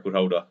Guinness World Record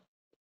holder.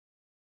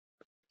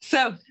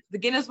 So the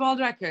Guinness World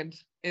Record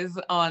is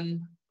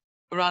on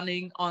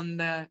running on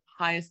the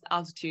highest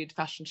altitude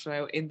fashion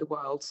show in the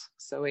world.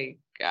 So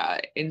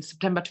in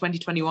September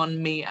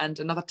 2021, me and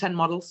another 10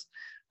 models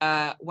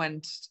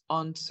went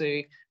on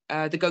to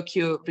the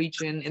Gokyo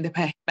region in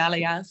the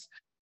Himalayas.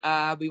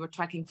 We were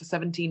tracking for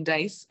 17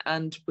 days,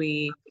 and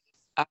we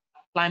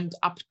climbed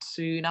up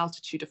to an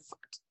altitude of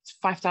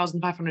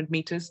 5,500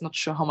 meters. Not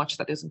sure how much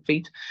that is in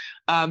feet.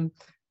 And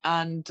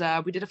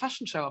we did a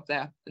fashion show up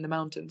there in the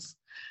mountains.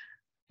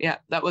 Yeah,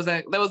 that was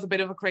a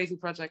bit of a crazy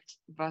project,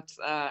 but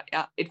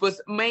yeah, it was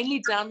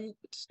mainly done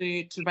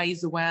to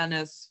raise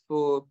awareness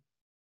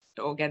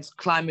against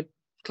climate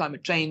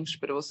change,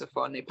 but also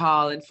for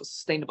Nepal and for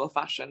sustainable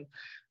fashion.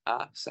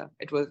 So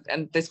it was,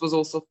 and this was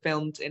also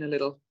filmed in a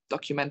little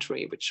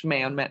documentary, which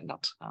may or may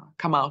not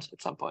come out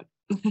at some point.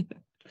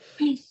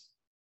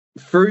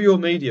 Through your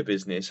media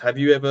business, have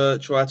you ever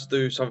tried to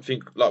do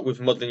something like with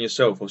modeling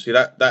yourself? Obviously,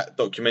 that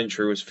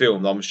documentary was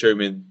filmed. I'm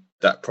assuming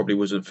that probably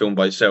wasn't filmed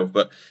by yourself,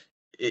 but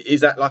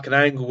is that like an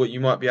angle that you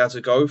might be able to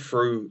go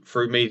through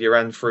media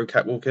and through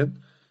catwalking?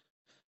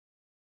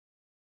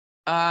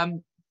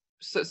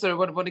 So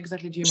what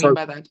exactly do you mean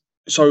by that?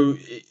 So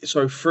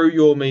through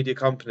your media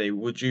company,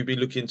 would you be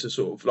looking to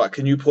sort of like,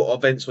 can you put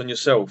events on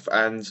yourself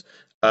and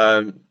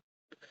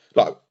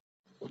like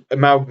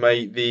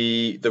amalgamate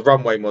the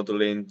runway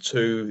modeling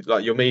to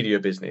like your media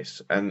business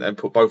and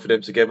put both of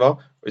them together? Or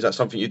is that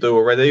something you do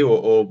already,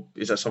 or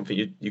is that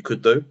something you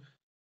could do?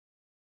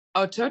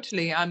 Oh,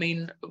 totally. I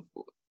mean,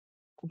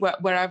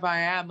 wherever I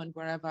am and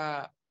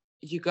wherever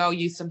you go,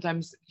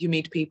 sometimes you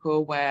meet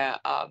people where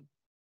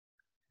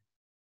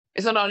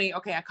it's not only,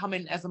 okay, I come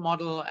in as a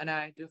model and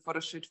I do a photo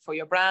shoot for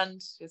your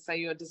brand. You say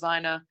you're a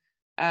designer,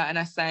 and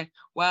I say,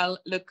 well,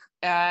 look,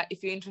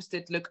 if you're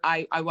interested, look,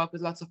 I work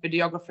with lots of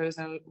videographers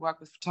and I work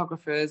with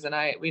photographers, and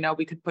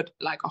we could put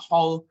like a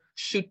whole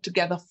shoot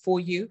together for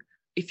you.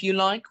 If you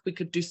like, we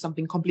could do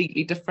something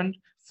completely different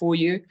for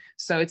you.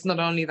 So it's not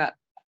only that,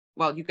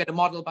 well, you get a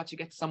model, but you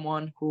get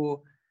someone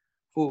who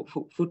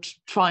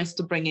tries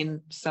to bring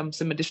in some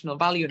additional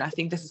value. And I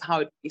think this is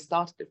how it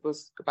started. It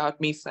was about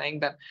me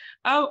saying that,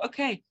 oh,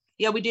 okay,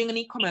 yeah, we're doing an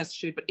e-commerce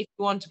shoot, but if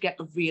you want to get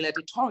a real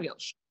editorial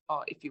shot,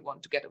 or if you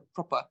want to get a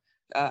proper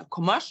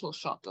commercial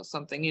shot or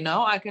something,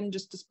 I can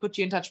just put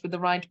you in touch with the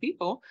right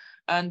people,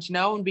 and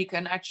and we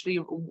can actually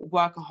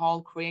work a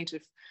whole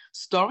creative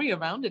story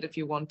around it if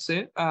you want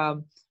to,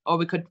 or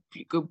we could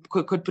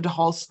put a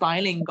whole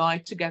styling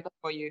guide together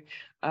for you,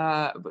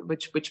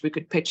 which we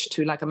could pitch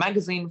to like a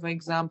magazine, for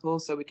example,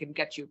 so we can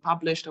get you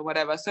published or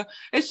whatever. So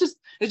it's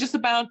just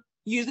about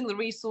using the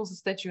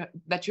resources that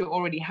you're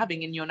already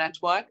having in your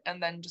network,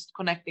 and then just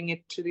connecting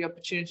it to the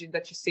opportunity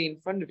that you see in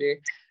front of you.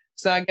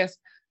 So I guess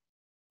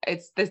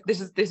this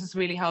is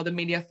really how the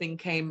media thing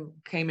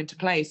came into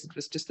place. It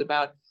was just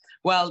about,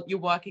 well, you're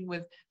working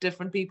with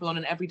different people on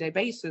an everyday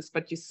basis,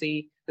 but you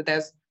see that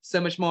there's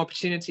so much more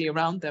opportunity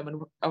around them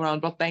and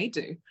around what they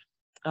do,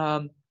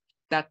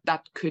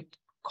 that could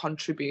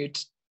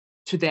contribute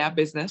to their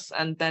business.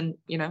 And then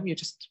you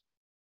just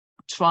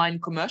try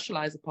and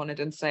commercialize upon it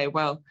and say,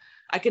 well,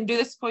 I can do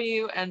this for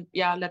you, and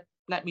yeah,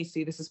 let me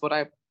see, this is what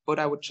I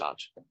would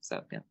charge.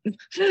 So yeah,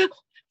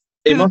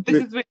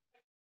 this is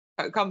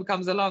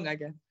comes along, I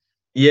guess.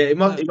 Yeah, it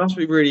must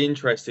be really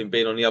interesting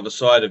being on the other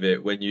side of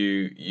it when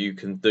you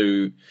can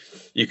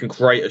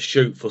create a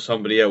shoot for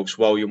somebody else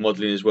while you're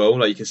modeling as well.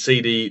 Like you can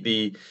see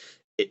the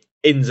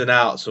ins and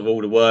outs of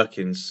all the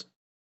workings.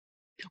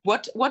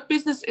 What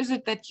business is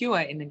it that you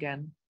are in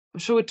again? I'm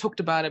sure we talked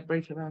about it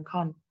briefly, but I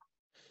can't.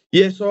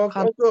 Yeah, so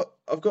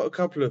I've got a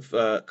couple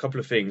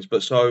of things,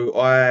 but so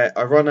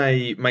I run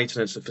a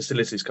maintenance and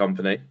facilities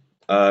company.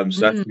 So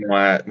that's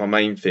my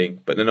main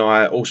thing. But then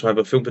I also have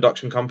a film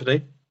production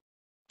company.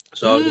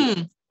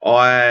 So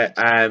I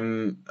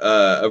am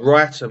a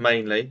writer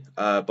mainly,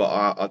 but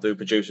I do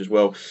produce as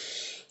well.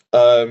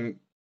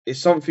 It's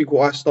something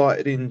what I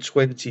started in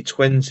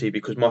 2020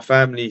 because my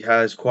family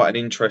has quite an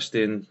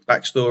interesting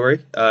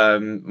backstory.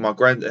 My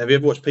have you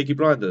ever watched Peaky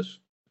Blinders?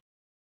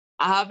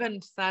 I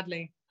haven't,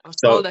 sadly. I was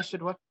So, told I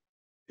should watch.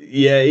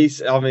 Yeah,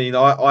 I mean,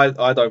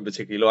 I don't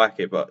particularly like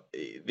it, but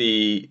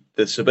the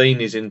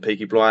Sabinis in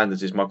Peaky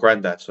Blinders is my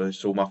granddad, so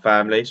it's all my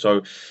family.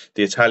 So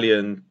the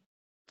Italian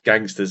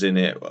gangsters in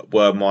it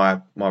were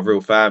my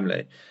real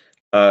family.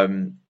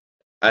 And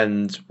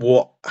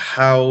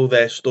how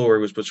their story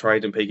was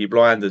portrayed in Peaky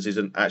Blinders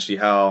isn't actually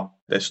how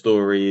their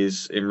story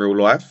is in real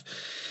life.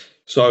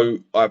 So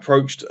I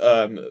approached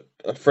a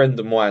friend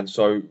of mine,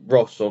 so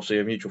Ross, obviously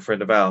a mutual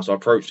friend of ours. I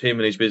approached him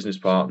and his business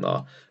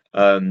partner.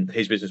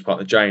 His business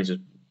partner James has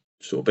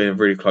sort of been a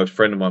really close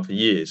friend of mine for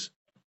years,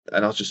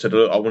 and I just said,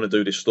 look, I want to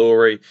do this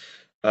story.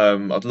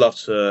 I'd love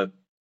us to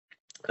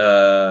get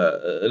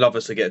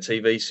a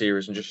TV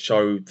series and just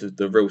show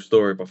the real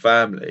story of my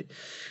family.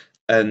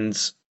 And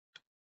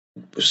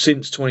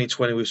since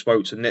 2020, we've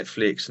spoke to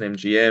Netflix and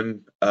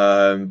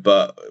MGM,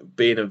 but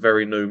being a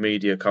very new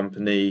media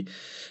company,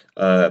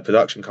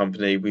 production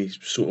company, we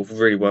sort of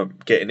really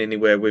weren't getting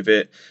anywhere with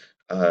it.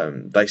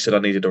 They said I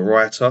needed a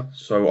writer,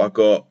 so I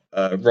got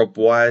Rob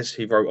Wise.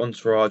 He wrote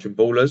Entourage and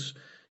Ballers.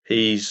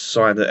 He's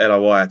signed an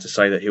LOI to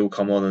say that he'll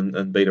come on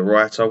and be the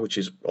writer, which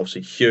is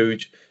obviously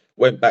huge.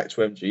 Went back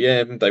to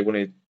MGM. They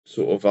wanted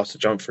sort of us to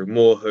jump through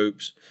more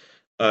hoops.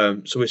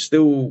 So we're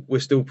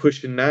still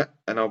pushing that,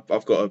 and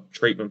I've got a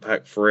treatment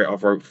pack for it.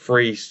 I've wrote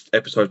 3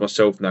 episodes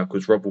myself now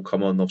because Rob will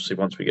come on obviously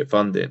once we get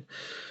funding.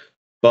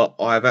 But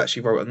I've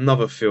actually wrote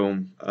another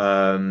film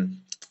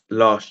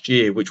last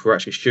year, which we're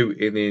actually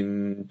shooting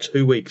in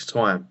 2 weeks'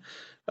 time,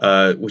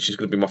 which is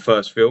going to be my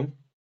first film.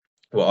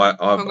 Well,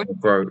 I've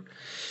wrote.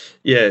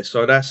 Yeah,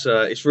 so that's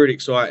it's really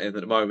exciting at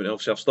the moment.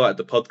 Obviously, I've started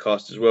the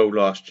podcast as well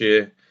last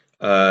year,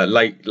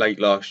 late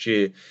last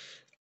year.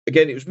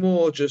 Again, it was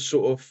more just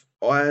sort of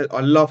I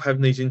love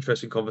having these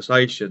interesting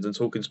conversations and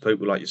talking to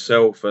people like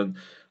yourself and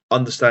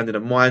understanding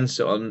a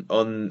mindset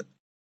on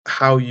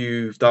how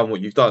you've done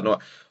what you've done.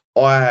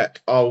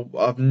 Like,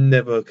 I've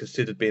never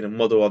considered being a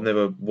model. I've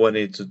never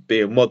wanted to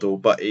be a model,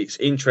 but it's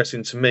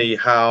interesting to me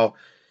how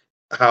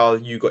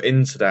you got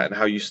into that and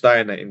how you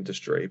stay in that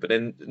industry. But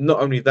then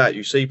not only that,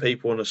 you see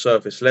people on a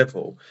surface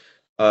level,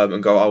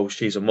 and go, oh,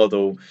 she's a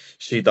model,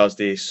 she does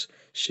this,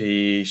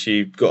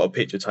 she got a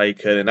picture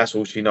taken, and that's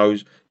all she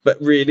knows.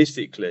 But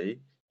realistically,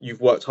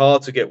 you've worked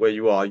hard to get where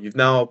you are. You've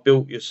now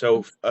built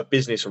yourself a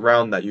business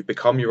around that. You've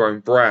become your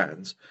own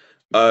brand.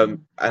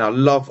 And I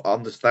love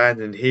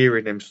understanding and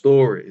hearing them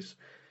stories.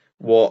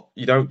 What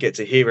you don't get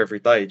to hear every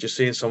day. Just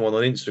seeing someone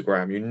on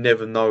Instagram, you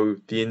never know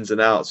the ins and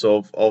outs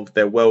of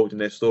their world and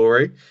their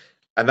story.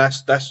 And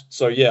that's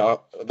so yeah,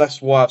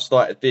 that's why I've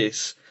started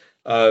this.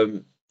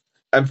 And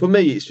for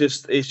me, it's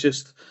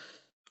just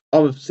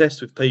I'm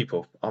obsessed with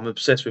people. I'm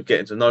obsessed with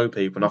getting to know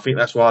people, and I think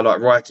that's why I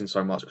like writing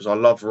so much because I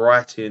love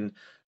writing.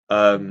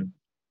 Um,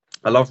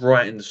 I love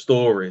writing the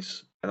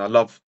stories, and I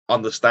love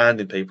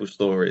understanding people's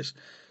stories.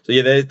 So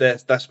yeah,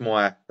 that's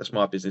my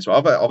business.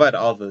 I've had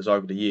others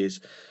over the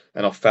years,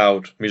 and I've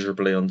failed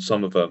miserably on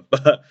some of them,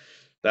 but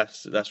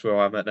that's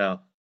where I'm at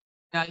now.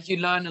 Yeah, you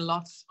learn a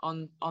lot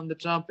on the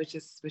job, which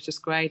is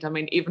great. I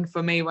mean, even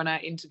for me, when I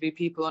interview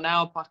people on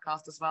our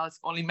podcast as well, it's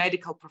only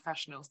medical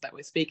professionals that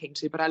we're speaking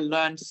to, but I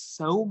learned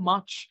so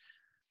much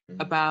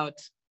Mm.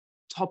 about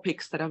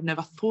topics that I've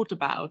never thought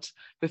about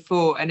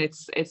before, and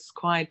it's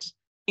quite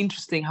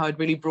interesting how it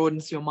really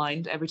broadens your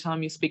mind every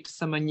time you speak to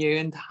someone new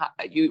and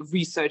you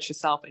research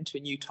yourself into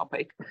a new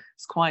topic.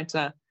 It's quite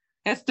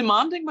it's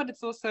demanding, but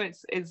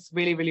it's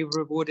really really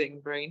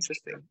rewarding, very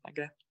interesting, I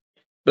guess.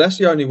 But that's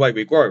the only way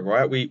we grow,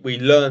 right? We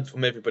learn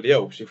from everybody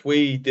else. If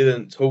we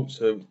didn't talk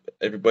to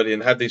everybody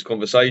and have these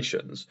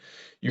conversations,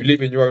 you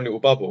live in your own little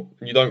bubble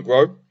and you don't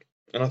grow.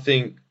 And I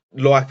think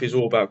life is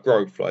all about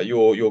growth. Like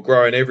you're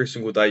growing every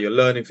single day, you're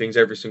learning things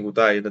every single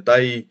day. And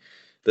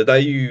the day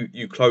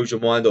you close your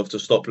mind off to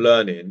stop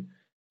learning,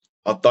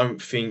 I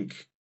don't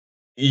think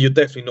you're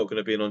definitely not going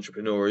to be an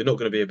entrepreneur. Or you're not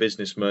going to be a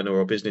businessman or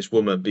a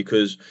businesswoman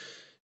because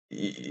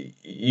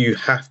you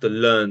have to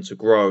learn to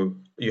grow.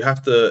 You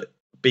have to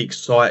be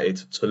excited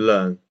to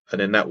learn, and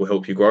then that will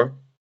help you grow.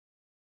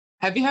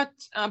 Have you heard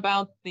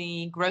about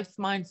the growth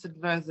mindset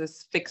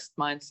versus fixed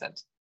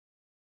mindset?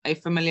 Are you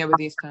familiar with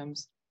these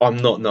terms? I'm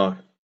not, no.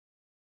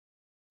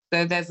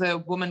 So there's a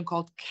woman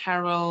called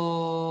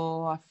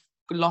Carol,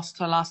 I've lost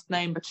her last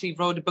name, but she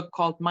wrote a book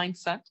called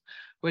Mindset,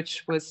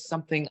 which was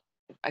something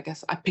I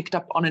guess I picked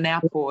up on an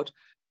airport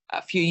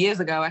a few years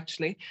ago,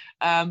 actually.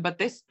 But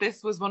this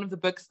was one of the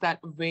books that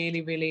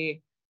really,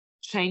 really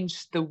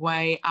changed the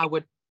way I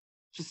would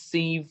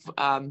perceive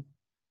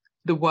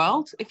the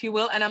world, if you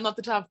will. And I'm not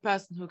the type of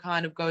person who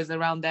kind of goes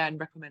around there and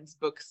recommends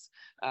books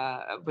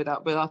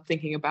without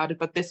thinking about it.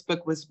 But this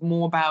book was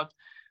more about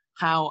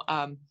how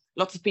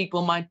lots of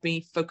people might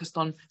be focused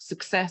on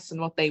success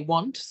and what they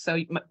want. So,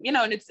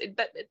 and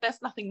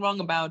there's nothing wrong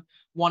about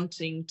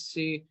wanting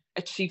to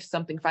achieve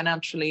something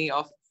financially,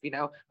 of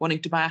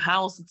wanting to buy a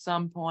house at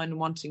some point,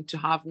 wanting to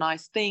have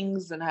nice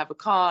things and have a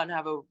car and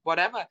have a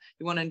whatever.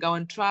 You want to go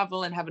and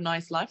travel and have a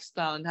nice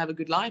lifestyle and have a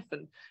good life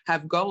and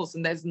have goals,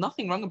 and there's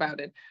nothing wrong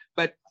about it.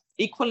 But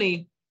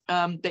equally,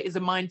 there is a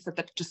mindset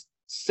that just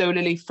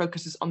solely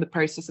focuses on the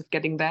process of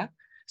getting there.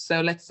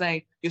 So let's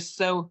say you're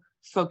so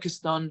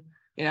focused on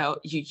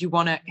you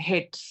want to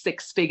hit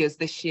 6 figures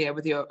this year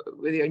with your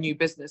new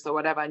business or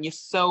whatever, and you're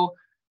so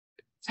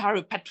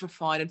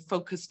petrified and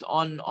focused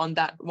on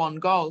that one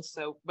goal.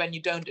 So when you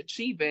don't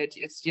achieve it,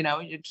 it's you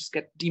just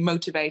get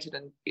demotivated,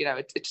 and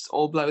it just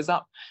all blows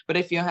up. But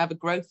if you have a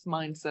growth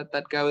mindset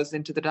that goes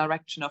into the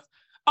direction of,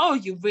 oh,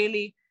 you're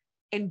really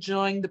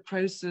enjoying the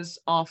process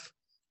of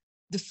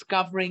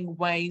discovering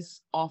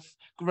ways of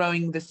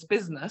growing this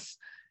business,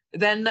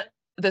 then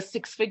the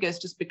 6 figures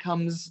just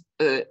becomes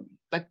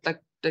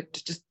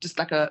just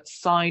like a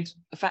side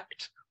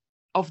effect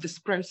of this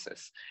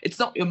process. It's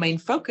not your main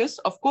focus.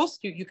 Of course,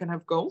 you can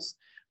have goals,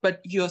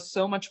 but you're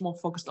so much more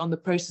focused on the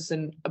process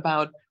and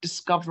about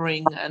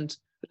discovering and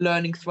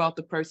learning throughout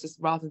the process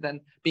rather than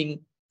being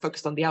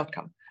focused on the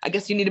outcome. I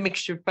guess you need a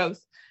mixture of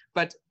both,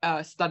 but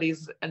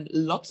studies and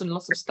lots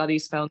of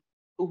studies found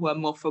people who are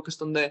more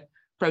focused on the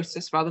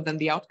process rather than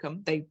the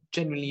outcome, they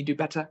generally do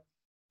better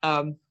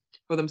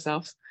for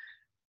themselves.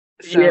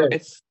 So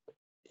it's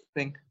a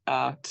thing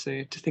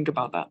to think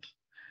about that.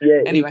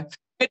 Yeah. Anyway,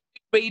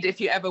 read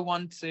if you ever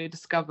want to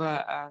discover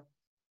a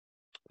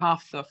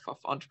path of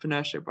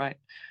entrepreneurship, right?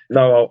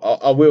 No,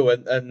 I will,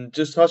 and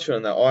just touching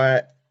on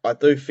that, I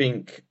do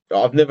think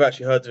I've never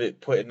actually heard of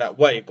it put in that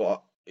way,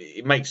 but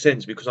it makes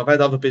sense because I've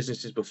had other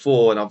businesses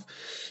before, and I've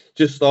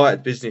just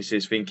started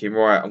businesses thinking,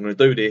 right, I'm going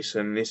to do this,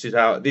 and this is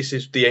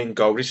the end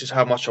goal, this is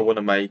how much I want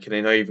to make, and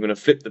then I'm either going to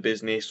flip the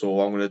business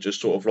or I'm going to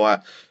just sort of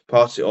like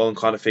pass it on,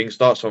 kind of thing,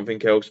 start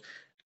something else.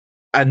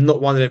 And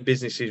not one of them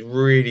businesses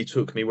really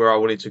took me where I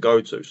wanted to go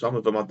to. Some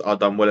of them I've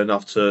done well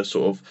enough to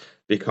sort of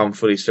become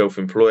fully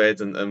self-employed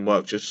and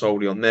work just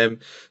solely on them.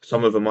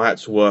 Some of them I had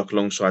to work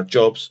alongside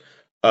jobs.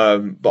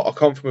 But I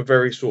come from a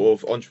very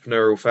sort of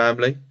entrepreneurial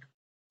family.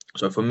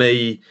 So for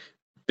me,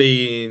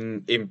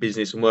 being in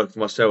business and working for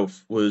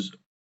myself was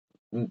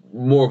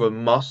more of a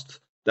must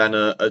than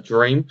a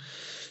dream.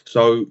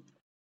 So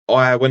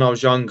when I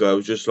was younger, I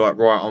was just like,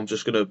 right, I'm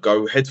just gonna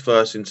go head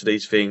first into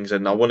these things,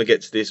 and I want to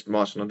get to this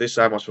much, and this is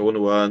how much I want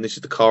to earn. This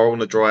is the car I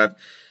want to drive,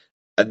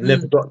 and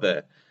never got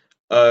there.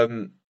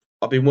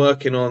 I've been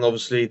working on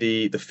obviously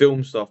the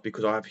film stuff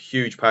because I have a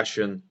huge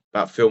passion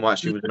about film. I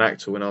actually was an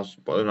actor when I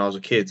was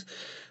a kid.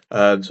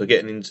 So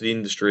getting into the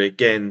industry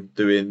again,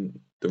 doing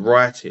the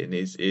writing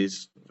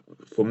is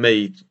for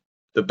me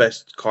the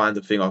best kind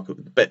of thing I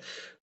could. But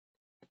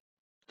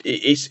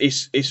it's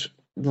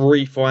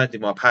refinding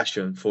my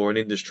passion for an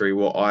industry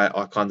what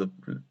I kind of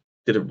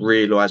didn't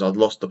realize I'd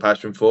lost the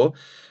passion for.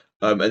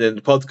 And then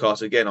the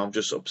podcast again, I'm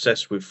just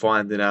obsessed with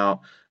finding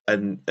out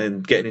and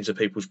getting into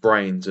people's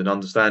brains and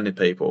understanding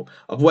people.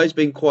 I've always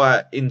been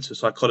quite into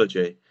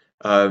psychology.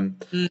 I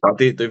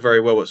didn't do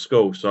very well at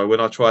school, so when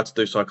I tried to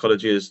do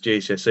psychology as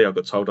GCSE, I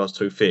got told I was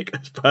too thick.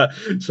 But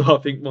so I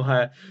think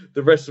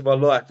the rest of my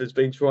life has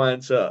been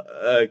trying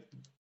to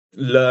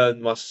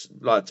learn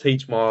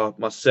teach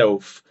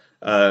myself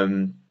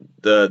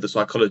the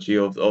psychology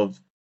of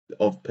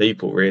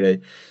people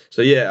really.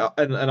 So yeah,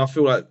 and I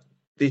feel like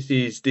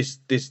these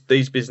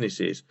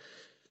businesses,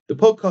 the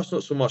podcast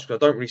not so much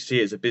because I don't really see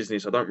it as a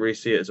business. I don't really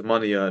see it as a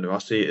money earner. I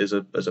see it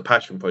as a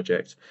passion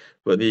project.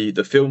 But the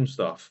film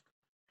stuff,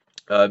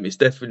 it's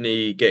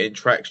definitely getting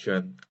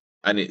traction,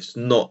 and it's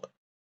not.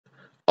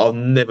 I've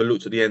never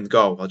looked at the end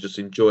goal. I just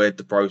enjoyed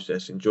the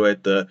process,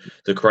 enjoyed the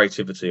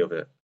creativity of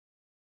it.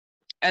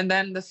 And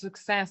then the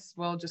success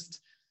will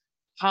just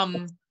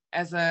come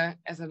as a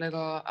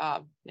little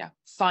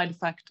side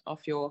effect of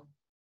your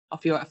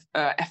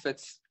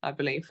efforts, I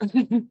believe.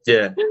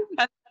 Yeah.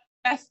 That's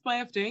the best way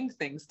of doing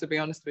things, to be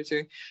honest with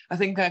you. I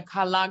think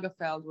Karl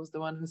Lagerfeld was the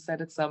one who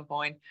said at some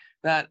point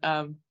that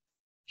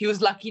he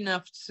was lucky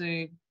enough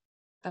to.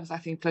 That was, I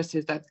think, close to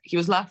his death. He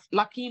was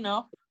lucky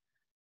enough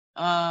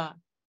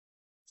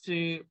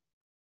to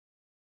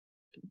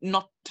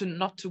not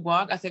to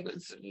work. I think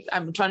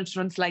I'm trying to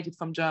translate it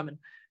from German.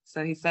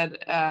 So he said,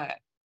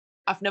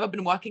 I've never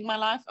been working my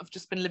life. I've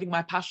just been living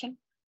my passion,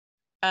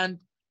 and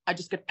I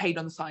just get paid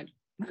on the side.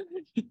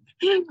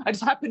 I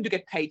just happen to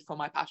get paid for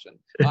my passion.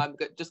 I'm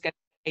just get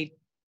paid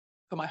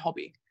for my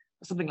hobby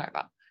or something like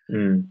that.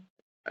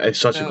 It's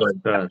such a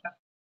great term.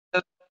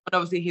 But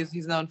obviously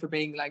he's known for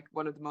being like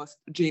one of the most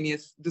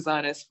genius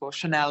designers for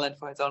Chanel and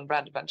for his own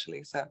brand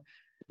eventually. So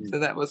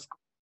that was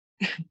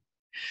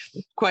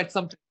quite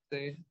something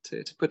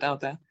to put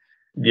out there.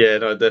 Yeah,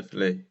 no,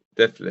 definitely.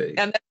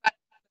 And then,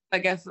 I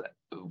guess I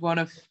don't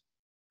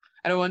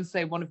want to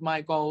say one of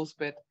my goals,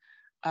 but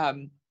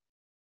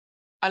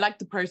I like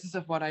the process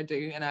of what I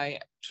do, and I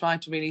try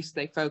to really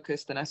stay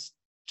focused, and I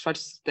try to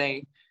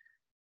stay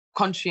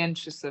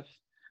conscientious of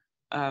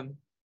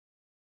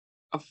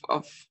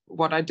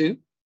what I do,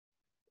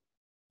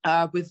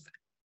 with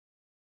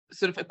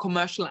sort of a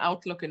commercial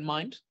outlook in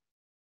mind,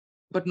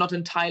 but not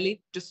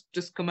entirely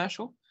just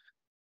commercial,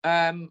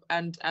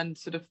 and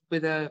sort of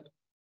with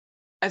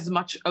as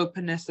much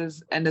openness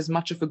and as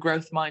much of a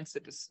growth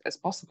mindset as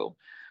possible,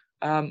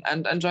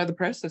 and enjoy the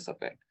process of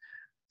it.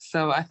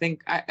 So I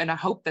think I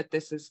hope that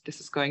this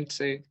is going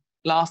to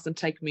last and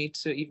take me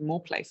to even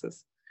more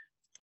places.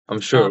 I'm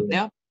sure.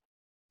 Yeah.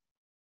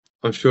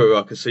 I'm sure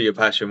I can see your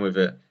passion with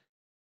it.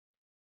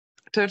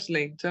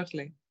 Totally.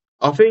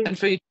 I think. And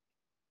for you,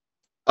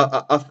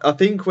 I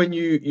think when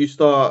you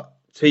start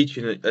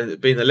teaching and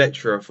being a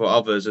lecturer for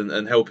others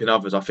and helping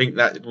others, I think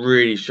that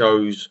really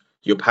shows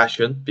your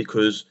passion,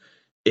 because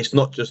it's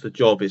not just a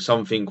job; it's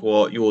something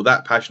what you're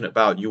that passionate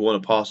about. You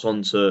want to pass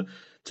on to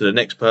the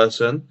next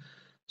person.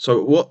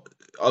 So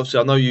obviously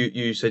I know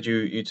you said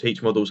you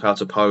teach models how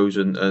to pose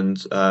and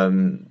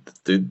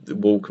do the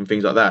walk and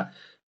things like that.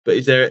 But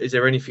is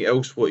there anything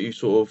else what you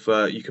sort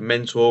of you can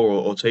mentor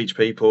or teach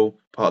people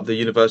part of the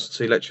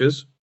university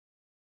lectures?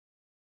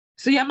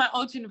 So yeah, my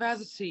old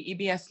university,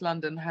 EBS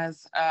London,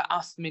 has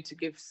asked me to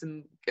give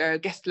some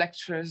guest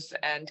lectures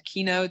and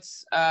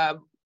keynotes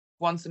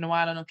once in a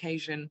while on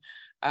occasion.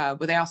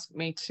 where they asked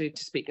me to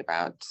speak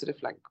about sort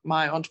of like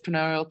my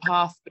entrepreneurial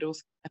path, but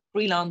also a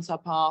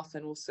freelancer path,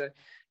 and also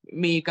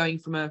me going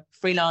from a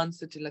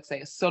freelancer to, let's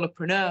say, a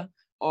solopreneur,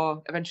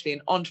 or eventually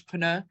an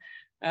entrepreneur,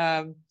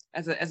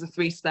 as a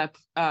three-step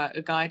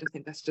guide. I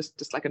think that's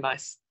just like a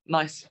nice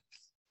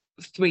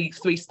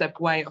three-step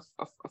way of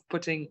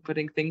putting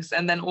things.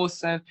 And then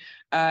also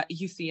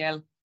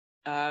UCL,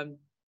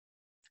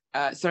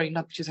 sorry,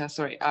 not UCL,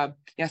 sorry,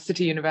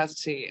 City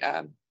University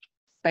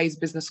Bayes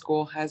Business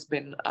School has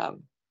been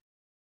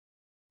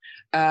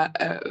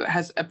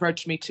has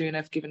approached me too, and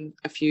I've given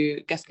a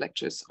few guest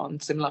lectures on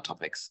similar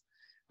topics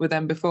with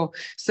them before.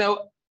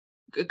 So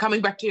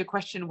coming back to your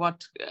question,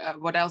 what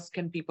else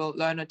can people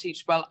learn or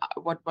teach? Well,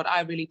 what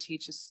I really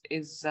teach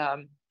is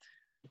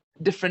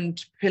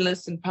different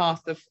pillars and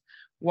path of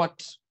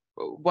what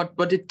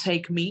did it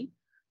take me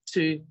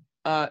to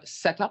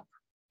set up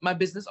my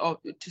business or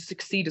to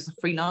succeed as a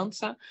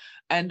freelancer,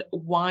 and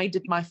why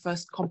did my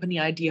first company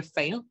idea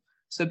fail?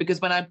 So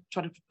because when I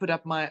tried to put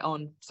up my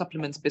own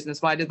supplements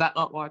business, why did that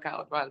not work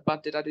out? Well,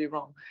 what did I do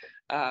wrong?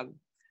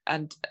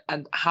 And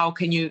how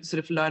can you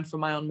sort of learn from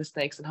my own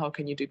mistakes, and how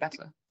can you do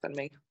better than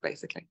me,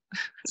 basically?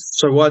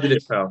 So why did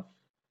it fail?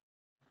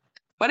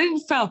 Why did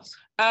it fail?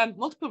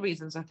 Multiple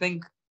reasons, I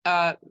think.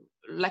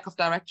 Lack of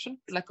direction,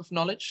 lack of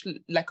knowledge,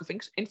 lack of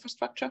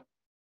infrastructure,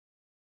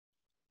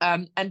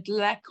 and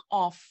lack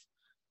of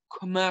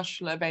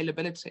commercial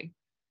availability.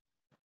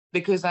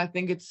 Because I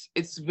think it's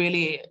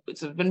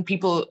when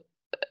people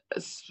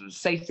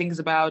say things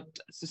about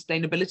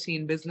sustainability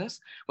in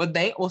business, what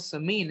they also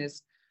mean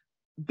is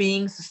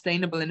being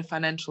sustainable in a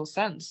financial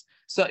sense.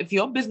 So if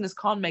your business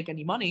can't make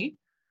any money,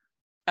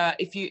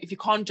 if you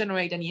can't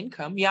generate any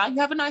income, you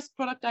have a nice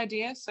product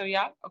idea, so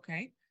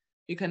okay,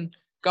 you can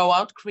go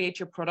out, create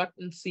your product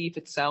and see if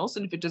it sells.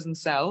 And if it doesn't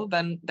sell,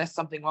 then there's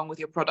something wrong with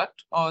your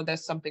product, or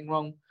there's something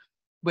wrong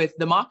with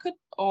the market,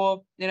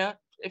 or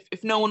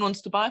if no one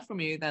wants to buy from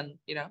you, then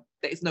there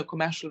is no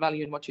commercial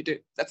value in what you do.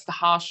 That's the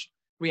harsh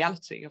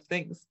reality of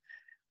things.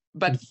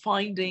 But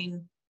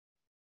finding,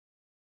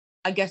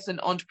 I guess, an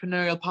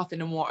entrepreneurial path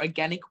in a more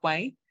organic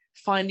way,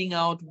 finding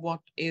out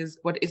what is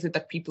it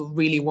that people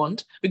really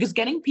want, because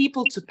getting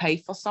people to pay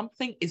for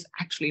something is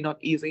actually not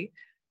easy.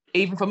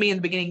 Even for me in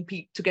the beginning,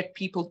 to get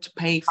people to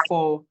pay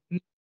for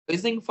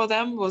using for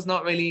them was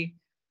not really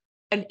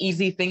an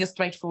easy thing, a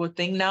straightforward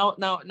thing. Now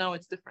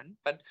it's different,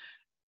 but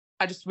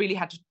I just really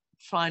had to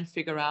try and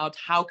figure out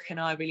how can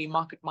I really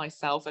market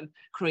myself and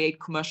create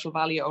commercial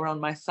value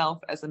around myself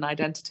as an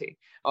identity,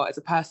 or as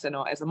a person,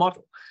 or as a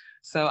model.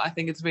 So I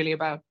think it's really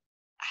about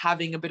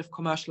having a bit of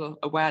commercial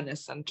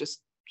awareness and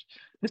just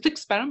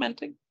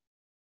experimenting,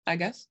 I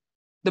guess.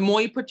 The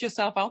more you put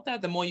yourself out there,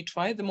 the more you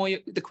try,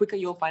 the quicker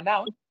you'll find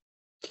out.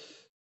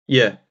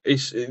 Yeah, you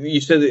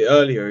said it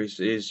earlier.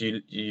 Is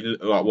you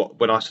like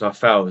when I said I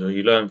failed, or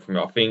you learn from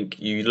it. I think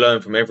you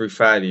learn from every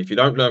failure. If you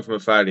don't learn from a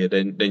failure,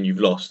 then you've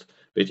lost.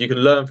 But if you can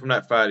learn from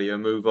that failure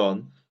and move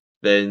on,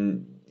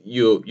 then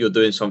you're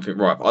doing something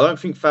right. I don't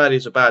think failure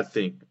is a bad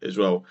thing as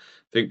well.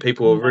 I think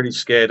people are really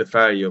scared of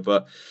failure,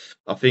 but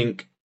I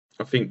think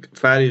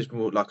failure is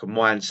more like a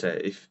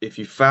mindset. If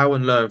you fail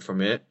and learn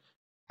from it,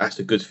 that's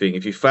a good thing.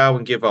 If you fail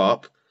and give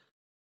up,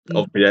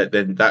 obviously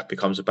then that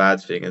becomes a bad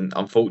thing. And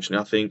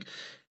unfortunately, I think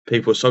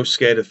people are so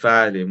scared of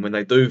failing. When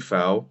they do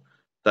fail,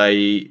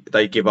 they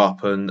give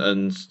up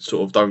and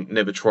sort of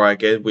never try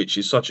again, which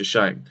is such a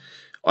shame.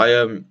 I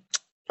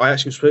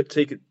actually was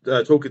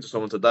talking to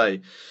someone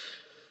today.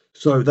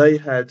 So they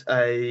had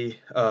a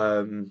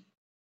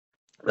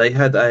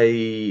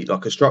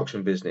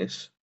construction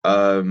business.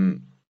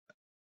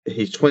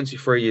 He's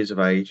 23 years of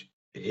age.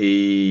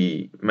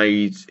 He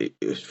made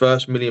his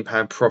first £1 million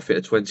profit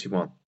at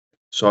 21.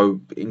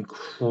 So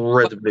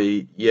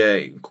incredibly,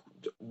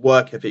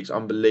 work ethic's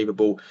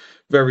unbelievable,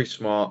 very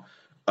smart.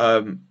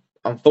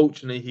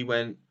 Unfortunately, he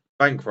went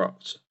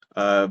bankrupt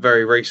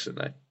very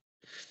recently.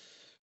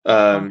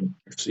 I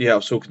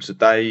was talking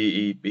today.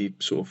 He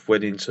sort of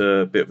went into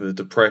a bit of a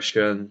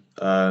depression.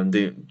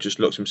 Just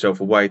locked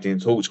himself away.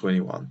 Didn't talk to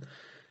anyone.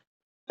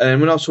 And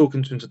when I was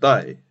talking to him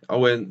today, I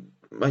went,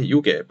 "Mate,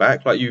 you'll get it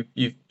back. Like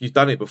you've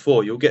done it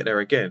before. You'll get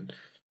there again."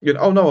 He went,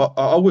 "Oh no,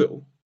 I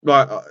will.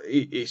 Like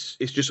it's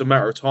just a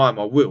matter of time.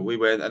 I will." We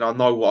went, and I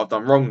know what I've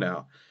done wrong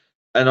now.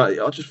 And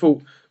I just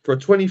thought, for a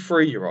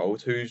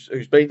 23-year-old who's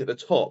been at the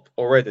top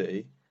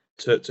already,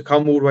 to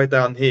come all the way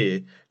down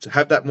here, to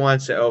have that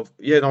mindset of,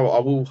 I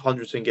will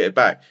 100% get it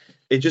back.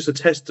 It's just a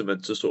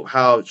testament to sort of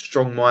how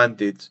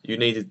strong-minded you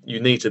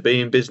need to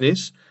be in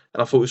business.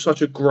 And I thought it was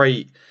such a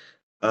great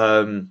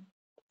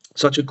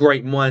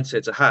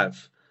mindset to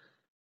have.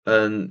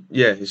 And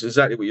it's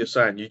exactly what you're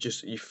saying.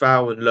 You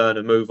fail and learn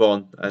and move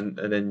on, and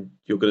then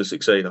you're going to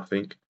succeed, I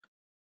think.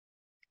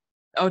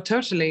 Oh,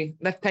 totally.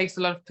 That takes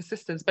a lot of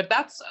persistence, but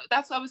that's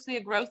obviously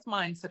a growth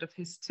mindset of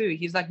his too.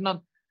 He's like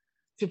not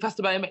too fussed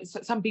about it.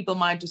 Some people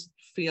might just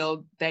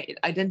feel their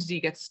identity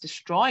gets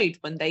destroyed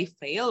when they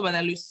fail, when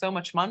they lose so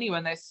much money,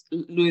 when they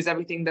lose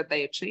everything that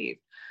they achieve.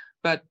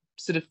 But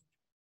sort of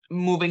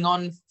moving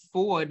on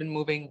forward and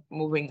moving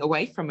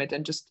away from it,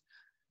 and just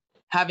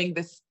having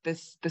this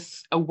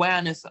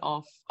awareness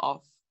of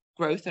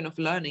growth and of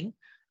learning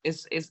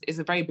is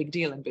a very big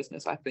deal in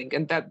business, I think,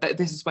 and that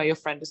this is where your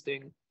friend is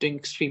doing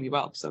extremely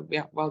well. So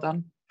yeah, well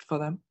done for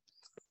them.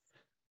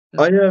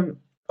 I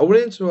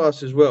wanted to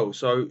ask as well.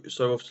 So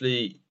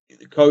obviously,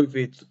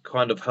 COVID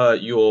kind of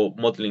hurt your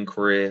modelling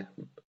career.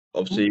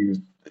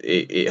 Obviously,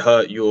 it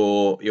hurt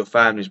your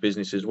family's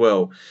business as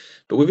well.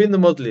 But within the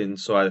modelling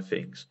side of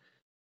things,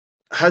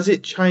 has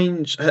it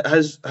changed?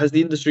 Has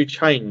the industry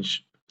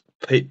changed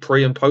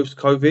pre and post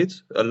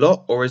COVID a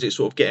lot, or is it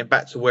sort of getting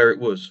back to where it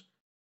was?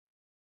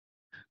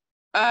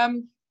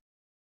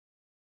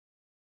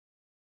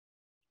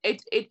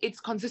 It's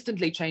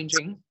consistently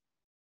changing.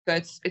 So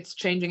it's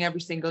changing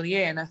every single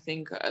year, and I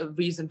think a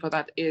reason for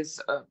that is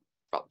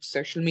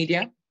social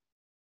media.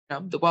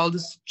 The world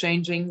is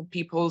changing.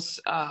 People's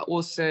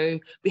also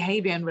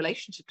behavior and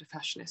relationship to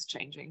fashion is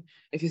changing.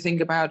 If you think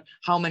about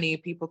how many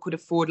people could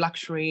afford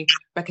luxury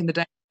back in the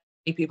day,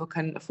 many people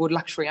can afford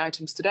luxury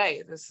items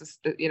today.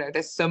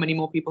 There's so many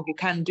more people who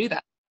can do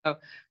that. So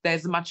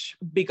there's a much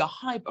bigger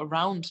hype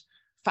around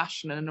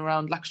fashion and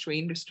around luxury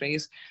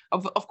industries.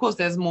 Of course,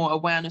 there's more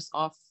awareness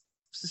of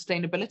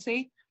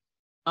sustainability,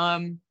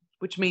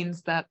 which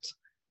means that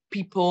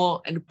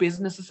people and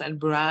businesses and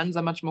brands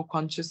are much more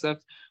conscious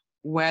of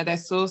where they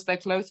source their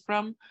clothes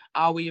from.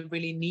 Are we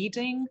really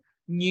needing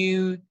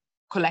new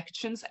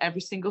collections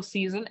every single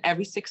season,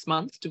 every 6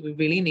 months? Do we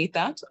really need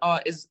that? Or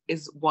is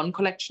one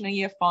collection a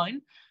year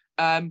fine?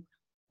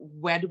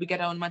 Where do we get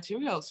our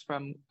materials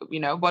from?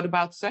 What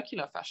about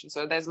circular fashion?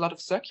 So there's a lot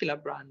of circular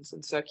brands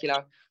and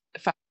circular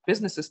fashion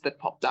businesses that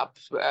popped up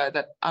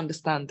that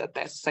understand that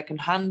there's a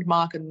second-hand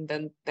market, and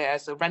then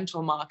there's a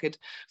rental market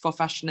for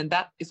fashion, and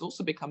that is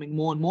also becoming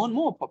more and more and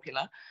more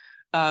popular.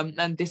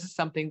 And this is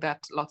something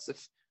that lots of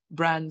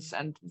brands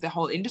and the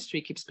whole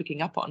industry keeps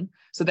picking up on.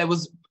 So there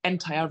was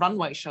entire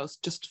runway shows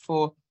just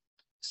for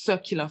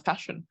circular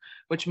fashion,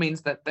 which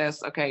means that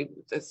there's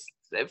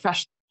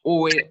fashion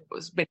always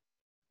been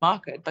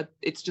market, but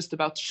it's just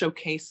about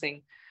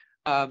showcasing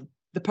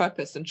the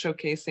purpose and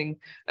showcasing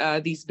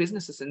these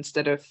businesses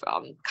instead of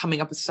coming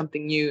up with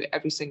something new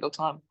every single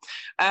time.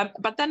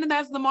 But then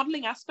there's the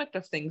modeling aspect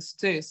of things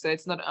too. So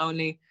it's not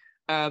only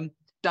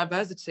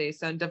diversity.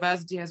 So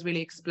diversity has really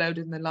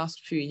exploded in the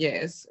last few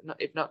years,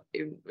 if not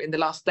in the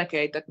last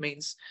decade. That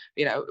means,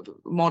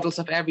 models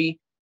of every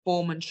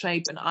form and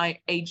shape and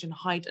age and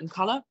height and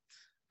color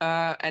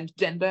and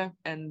gender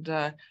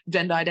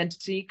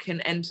identity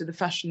can enter the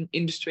fashion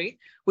industry,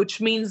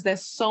 which means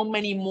there's so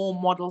many more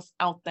models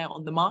out there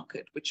on the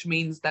market, which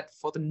means that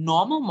for the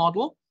normal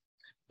model,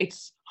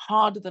 it's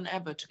harder than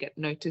ever to get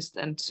noticed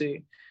and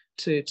to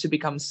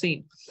become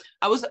seen.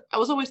 I was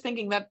always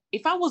thinking that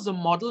if I was a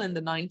model in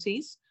the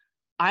 90s,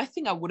 I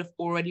think I would have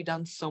already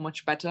done so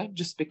much better,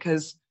 just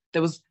because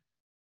there was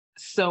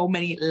so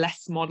many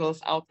less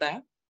models out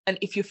there. And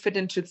if you fit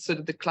into sort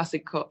of the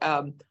classic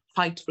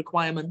height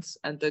requirements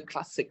and the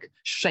classic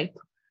shape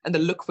and the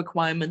look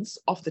requirements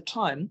of the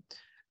time,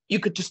 you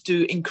could just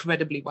do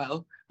incredibly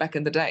well back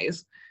in the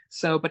days.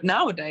 So, but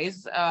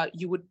nowadays,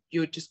 you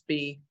would just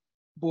be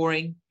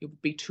boring. You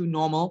would be too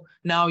normal.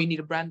 Now you need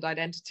a brand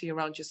identity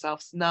around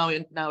yourselves.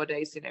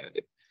 Nowadays,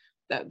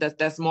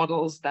 there's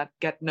models that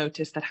get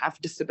noticed that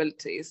have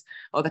disabilities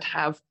or that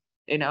have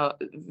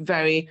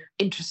very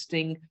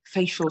interesting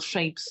facial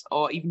shapes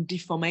or even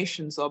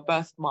deformations or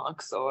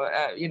birthmarks, or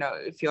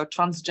if you're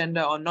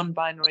transgender or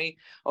non-binary,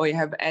 or you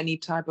have any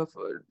type of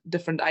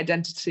different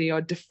identity or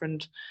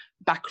different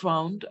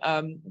background,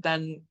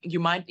 then you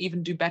might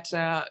even do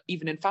better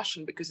even in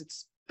fashion, because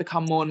it's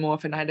become more and more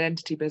of an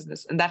identity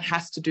business. And that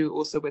has to do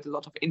also with a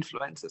lot of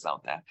influencers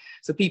out there.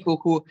 So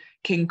people who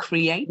can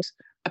create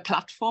a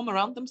platform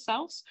around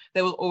themselves,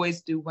 they will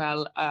always do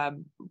well,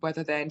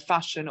 whether they're in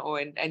fashion or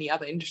in any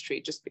other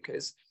industry, just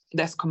because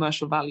there's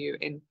commercial value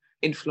in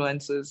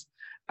influencers,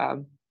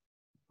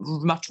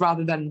 much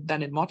rather than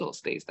in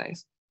models these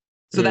days.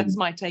 So that's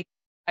my take.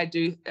 I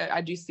do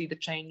see the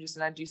changes,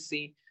 and I do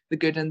see the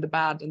good and the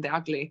bad and the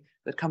ugly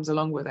that comes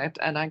along with it.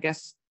 And I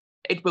guess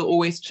it will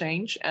always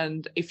change.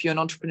 And if you're an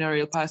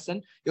entrepreneurial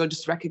person, you'll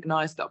just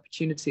recognize the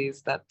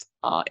opportunities that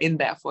are in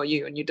there for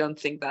you. And you don't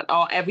think that,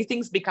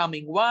 everything's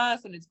becoming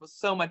worse and it was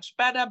so much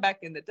better back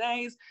in the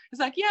days.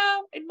 It's like, yeah,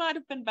 it might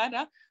have been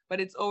better,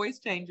 but it's always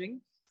changing.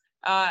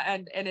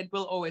 And it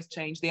will always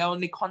change. The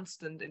only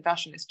constant in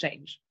fashion is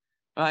change,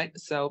 right?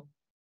 So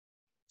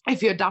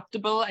if you're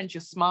adaptable and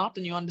you're smart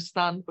and you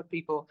understand what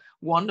people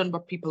want and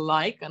what people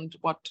like and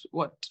what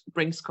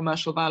brings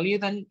commercial value,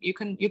 then you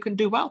can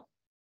do well.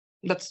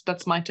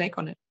 That's my take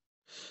on it.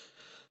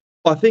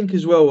 I think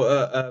as well,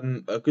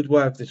 a good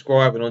way of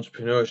describing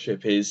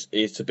entrepreneurship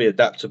is to be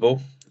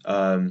adaptable.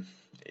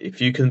 If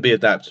you can be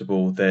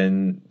adaptable,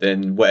 then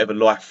whatever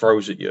life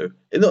throws at you,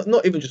 and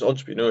not even just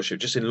entrepreneurship,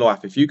 just in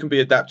life, if you can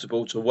be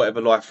adaptable to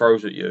whatever life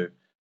throws at you,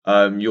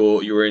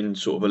 you're in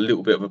sort of a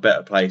little bit of a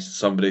better place than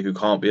somebody who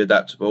can't be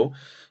adaptable.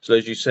 So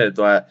as you said,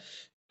 like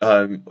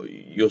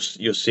you're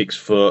 6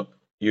 foot,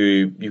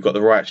 you've got the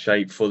right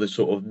shape for the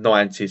sort of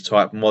 90s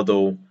type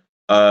model.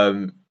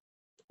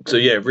 So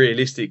yeah,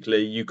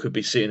 realistically, you could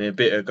be sitting here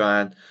bitter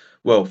going,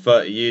 well,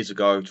 30 years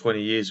ago,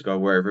 20 years ago,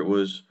 wherever it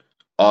was,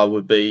 I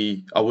would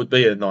be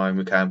a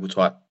Naomi Campbell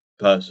type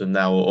person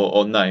now,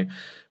 or name.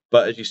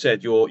 But as you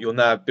said, you're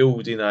now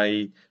building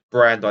a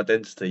brand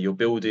identity. You're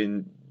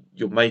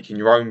making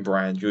your own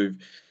brand.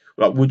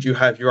 Would you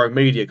have your own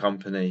media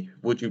company?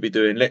 Would you be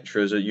doing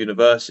lectures at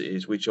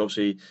universities, which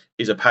obviously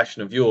is a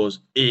passion of yours?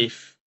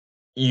 If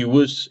you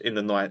was in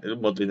the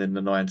modeling in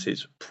the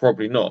 90s,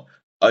 probably not.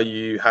 Are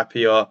you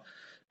happier? Are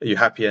you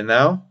happier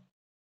now?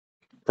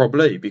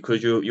 Probably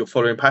because you're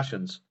following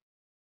passions.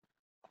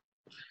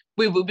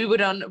 We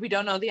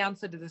don't know the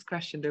answer to this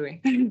question, do we?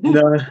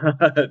 No,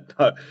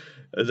 no,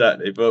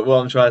 exactly. But what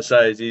I'm trying to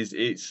say is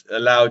it's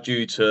allowed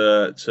you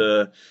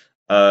to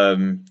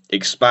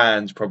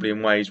expand probably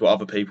in ways what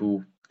other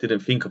people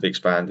didn't think of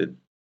expanding.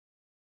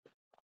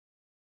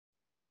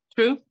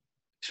 True,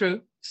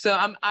 true. So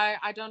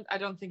I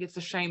don't think it's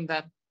a shame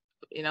that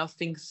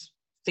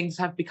things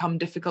have become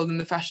difficult in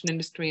the fashion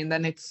industry, and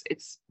then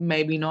it's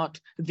maybe not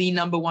the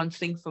number one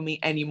thing for me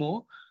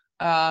anymore.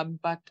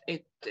 But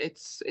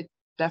it's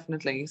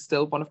definitely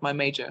still one of my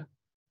major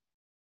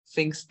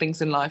things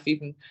in life.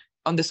 Even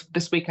on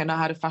this weekend, I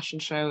had a fashion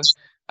show.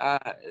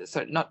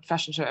 So not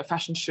fashion show, a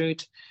fashion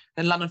shoot.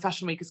 Then London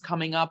Fashion Week is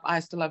coming up. I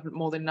still have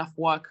more than enough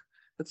work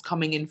that's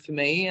coming in for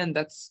me, and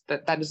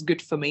that is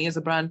good for me as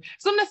a brand.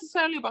 It's not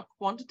necessarily about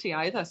quantity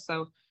either.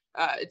 So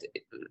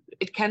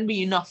it can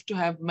be enough to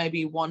have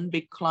maybe one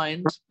big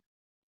client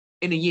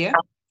in a year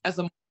as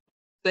a.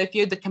 So if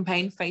you're the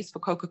campaign face for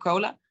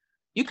Coca-Cola,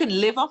 you can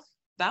live off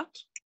that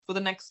for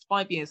the next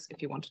 5 years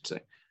if you wanted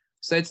to.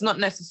 So it's not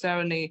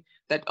necessarily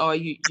that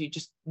you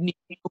just need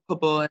to be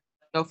bookable and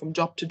go from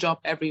job to job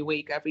every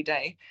week, every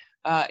day.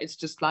 It's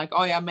just like,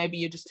 oh yeah, maybe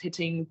you're just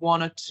hitting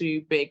one or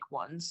two big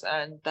ones,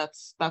 and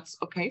that's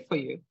okay for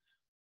you,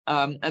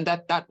 and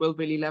that will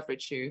really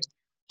leverage you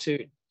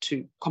to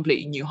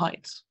completely new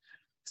heights.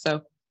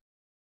 So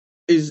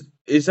Is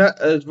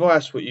that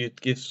advice what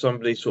you'd give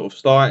somebody sort of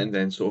starting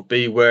then? Sort of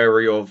be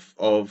wary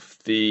of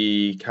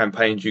the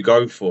campaigns you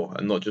go for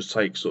and not just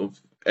take sort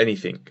of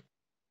anything,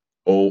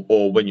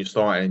 or when you're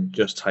starting,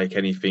 just take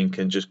anything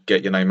and just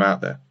get your name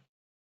out there.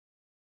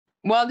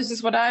 well, this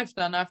is what I've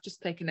done. I've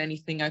just taken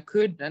anything I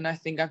could, and I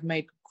think I've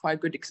made quite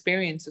good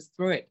experiences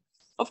through it.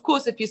 Of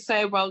course, if you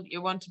say, well,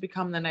 you want to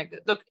become the next,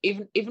 look,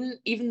 even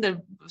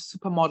the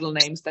supermodel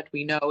names that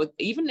we know,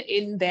 even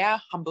in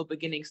their humble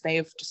beginnings, they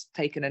have just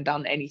taken and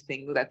done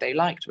anything that they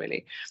liked,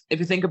 really. If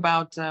you think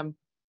about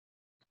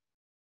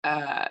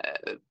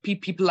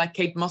people like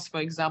Kate Moss, for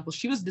example,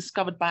 she was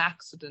discovered by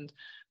accident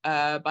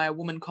by a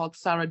woman called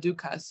Sarah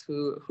Dukas,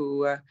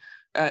 who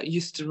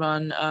used to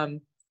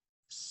run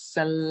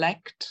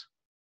Select.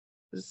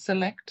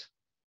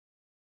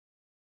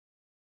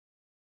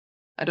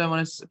 I don't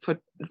want to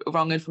put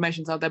wrong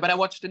information out there, but I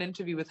watched an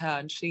interview with her,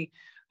 and she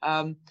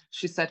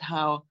said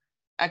how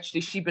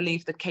actually she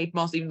believed that Kate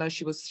Moss, even though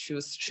she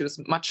was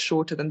much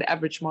shorter than the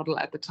average model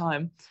at the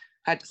time,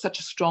 had such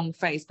a strong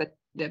face that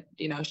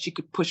she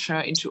could push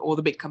her into all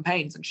the big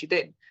campaigns, and she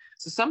did.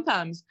 So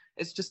sometimes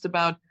it's just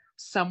about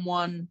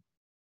someone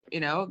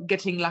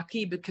getting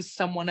lucky because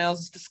someone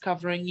else is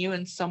discovering you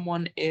and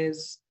someone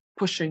is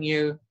pushing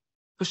you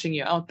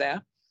out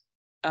there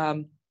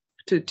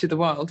to the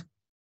world.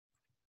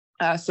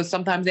 So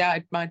sometimes, yeah,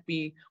 it might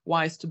be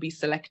wise to be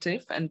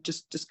selective and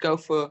just go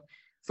for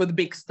the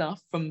big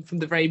stuff from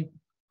the very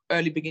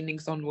early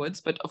beginnings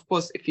onwards. But of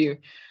course, if you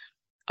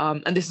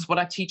and this is what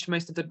I teach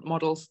most of the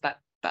models that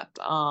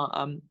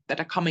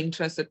are coming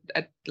to us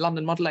at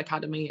London Model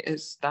Academy,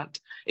 is that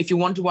if you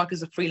want to work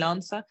as a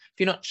freelancer, if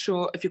you're not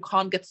sure, if you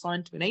can't get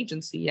signed to an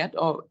agency yet,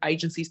 or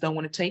agencies don't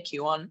want to take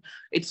you on,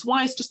 it's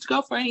wise just to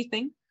go for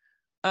anything.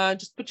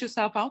 Just put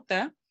yourself out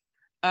there.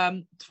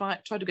 Try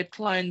to get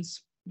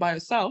clients by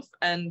yourself,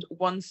 and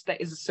once there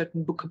is a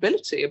certain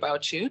bookability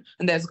about you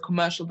and there's a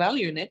commercial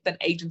value in it, then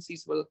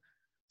agencies will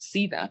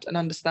see that and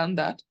understand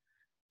that,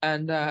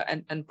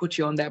 and put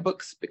you on their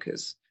books,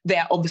 because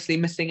they're obviously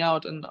missing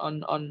out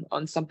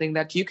on something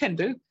that you can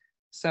do.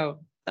 So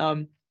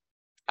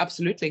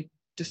absolutely,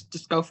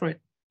 just go for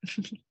it.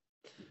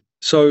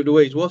 So,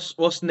 Louise,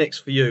 what's next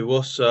for you?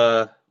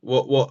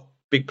 What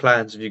big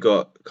plans have you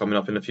got coming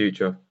up in the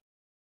future?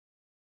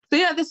 So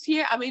yeah, this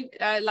year, I mean,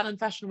 London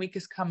Fashion Week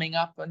is coming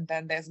up, and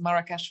then there's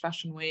Marrakesh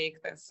Fashion Week.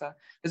 There's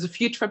a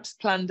few trips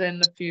planned in,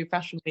 a few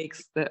fashion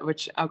weeks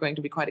which are going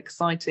to be quite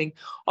exciting.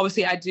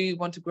 Obviously, I do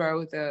want to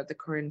grow the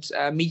current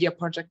media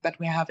project that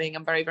we're having.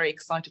 I'm very, very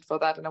excited for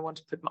that, and I want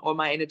to put all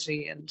my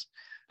energy and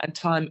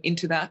time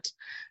into that.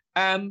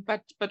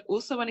 But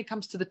also when it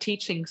comes to the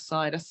teaching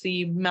side, I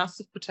see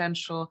massive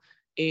potential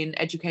in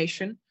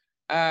education,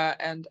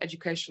 and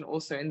education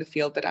also in the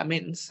field that I'm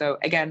in. So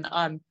again,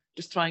 I'm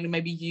just trying to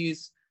maybe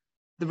use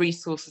the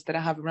resources that I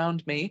have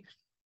around me,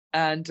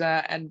 and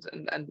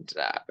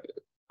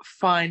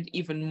find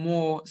even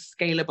more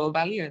scalable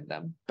value in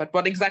them. But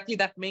what exactly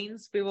that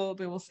means, we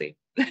will see.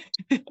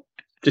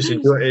 Just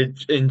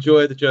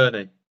enjoy the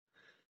journey.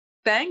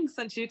 Thanks,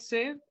 and you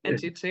too.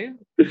 And you too.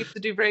 You get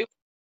to do very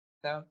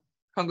well. So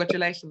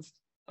congratulations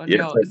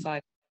Yeah, your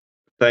side.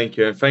 thank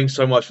you, and thanks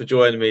so much for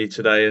joining me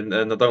today. And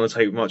I don't want to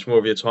take much more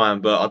of your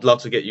time, but I'd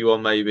love to get you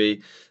on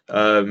maybe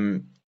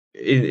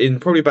in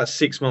probably about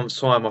 6 months'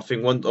 time. I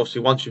think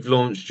obviously once you've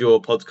launched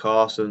your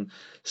podcast and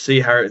see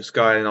how it's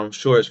going, I'm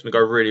sure it's going to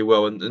go really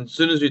well. And as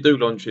soon as you do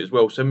launch it as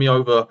well, send me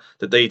over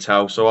the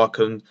details so I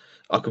can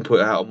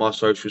put it out on my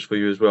socials for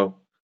you as well.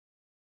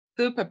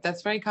 Super.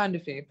 That's very kind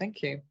of you.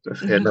 Thank you.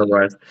 Yeah, no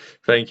worries.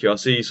 Thank you. I'll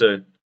see you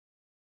soon.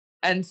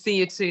 And see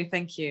you too.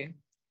 Thank you.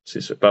 See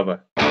you soon. Bye bye.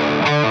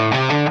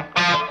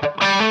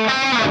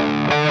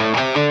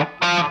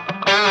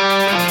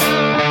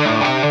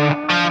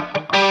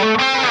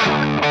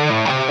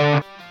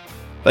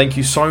 Thank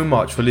you so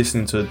much for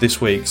listening to this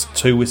week's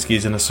Two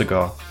Whiskies and a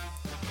Cigar.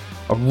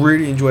 I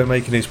really enjoy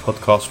making these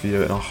podcasts for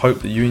you, and I hope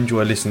that you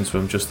enjoy listening to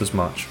them just as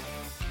much.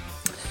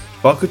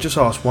 If I could just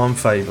ask one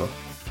favour,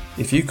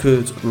 if you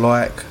could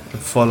like and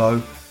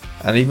follow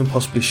and even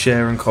possibly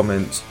share and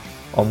comment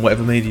on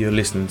whatever media you're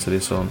listening to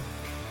this on,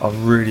 I'd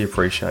really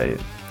appreciate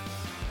it.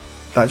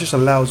 That just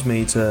allows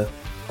me to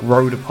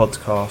grow the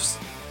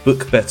podcast,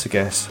 book better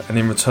guests, and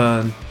in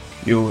return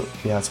you'll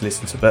be able to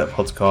listen to better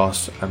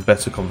podcasts and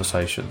better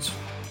conversations.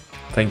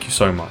 Thank you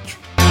so much.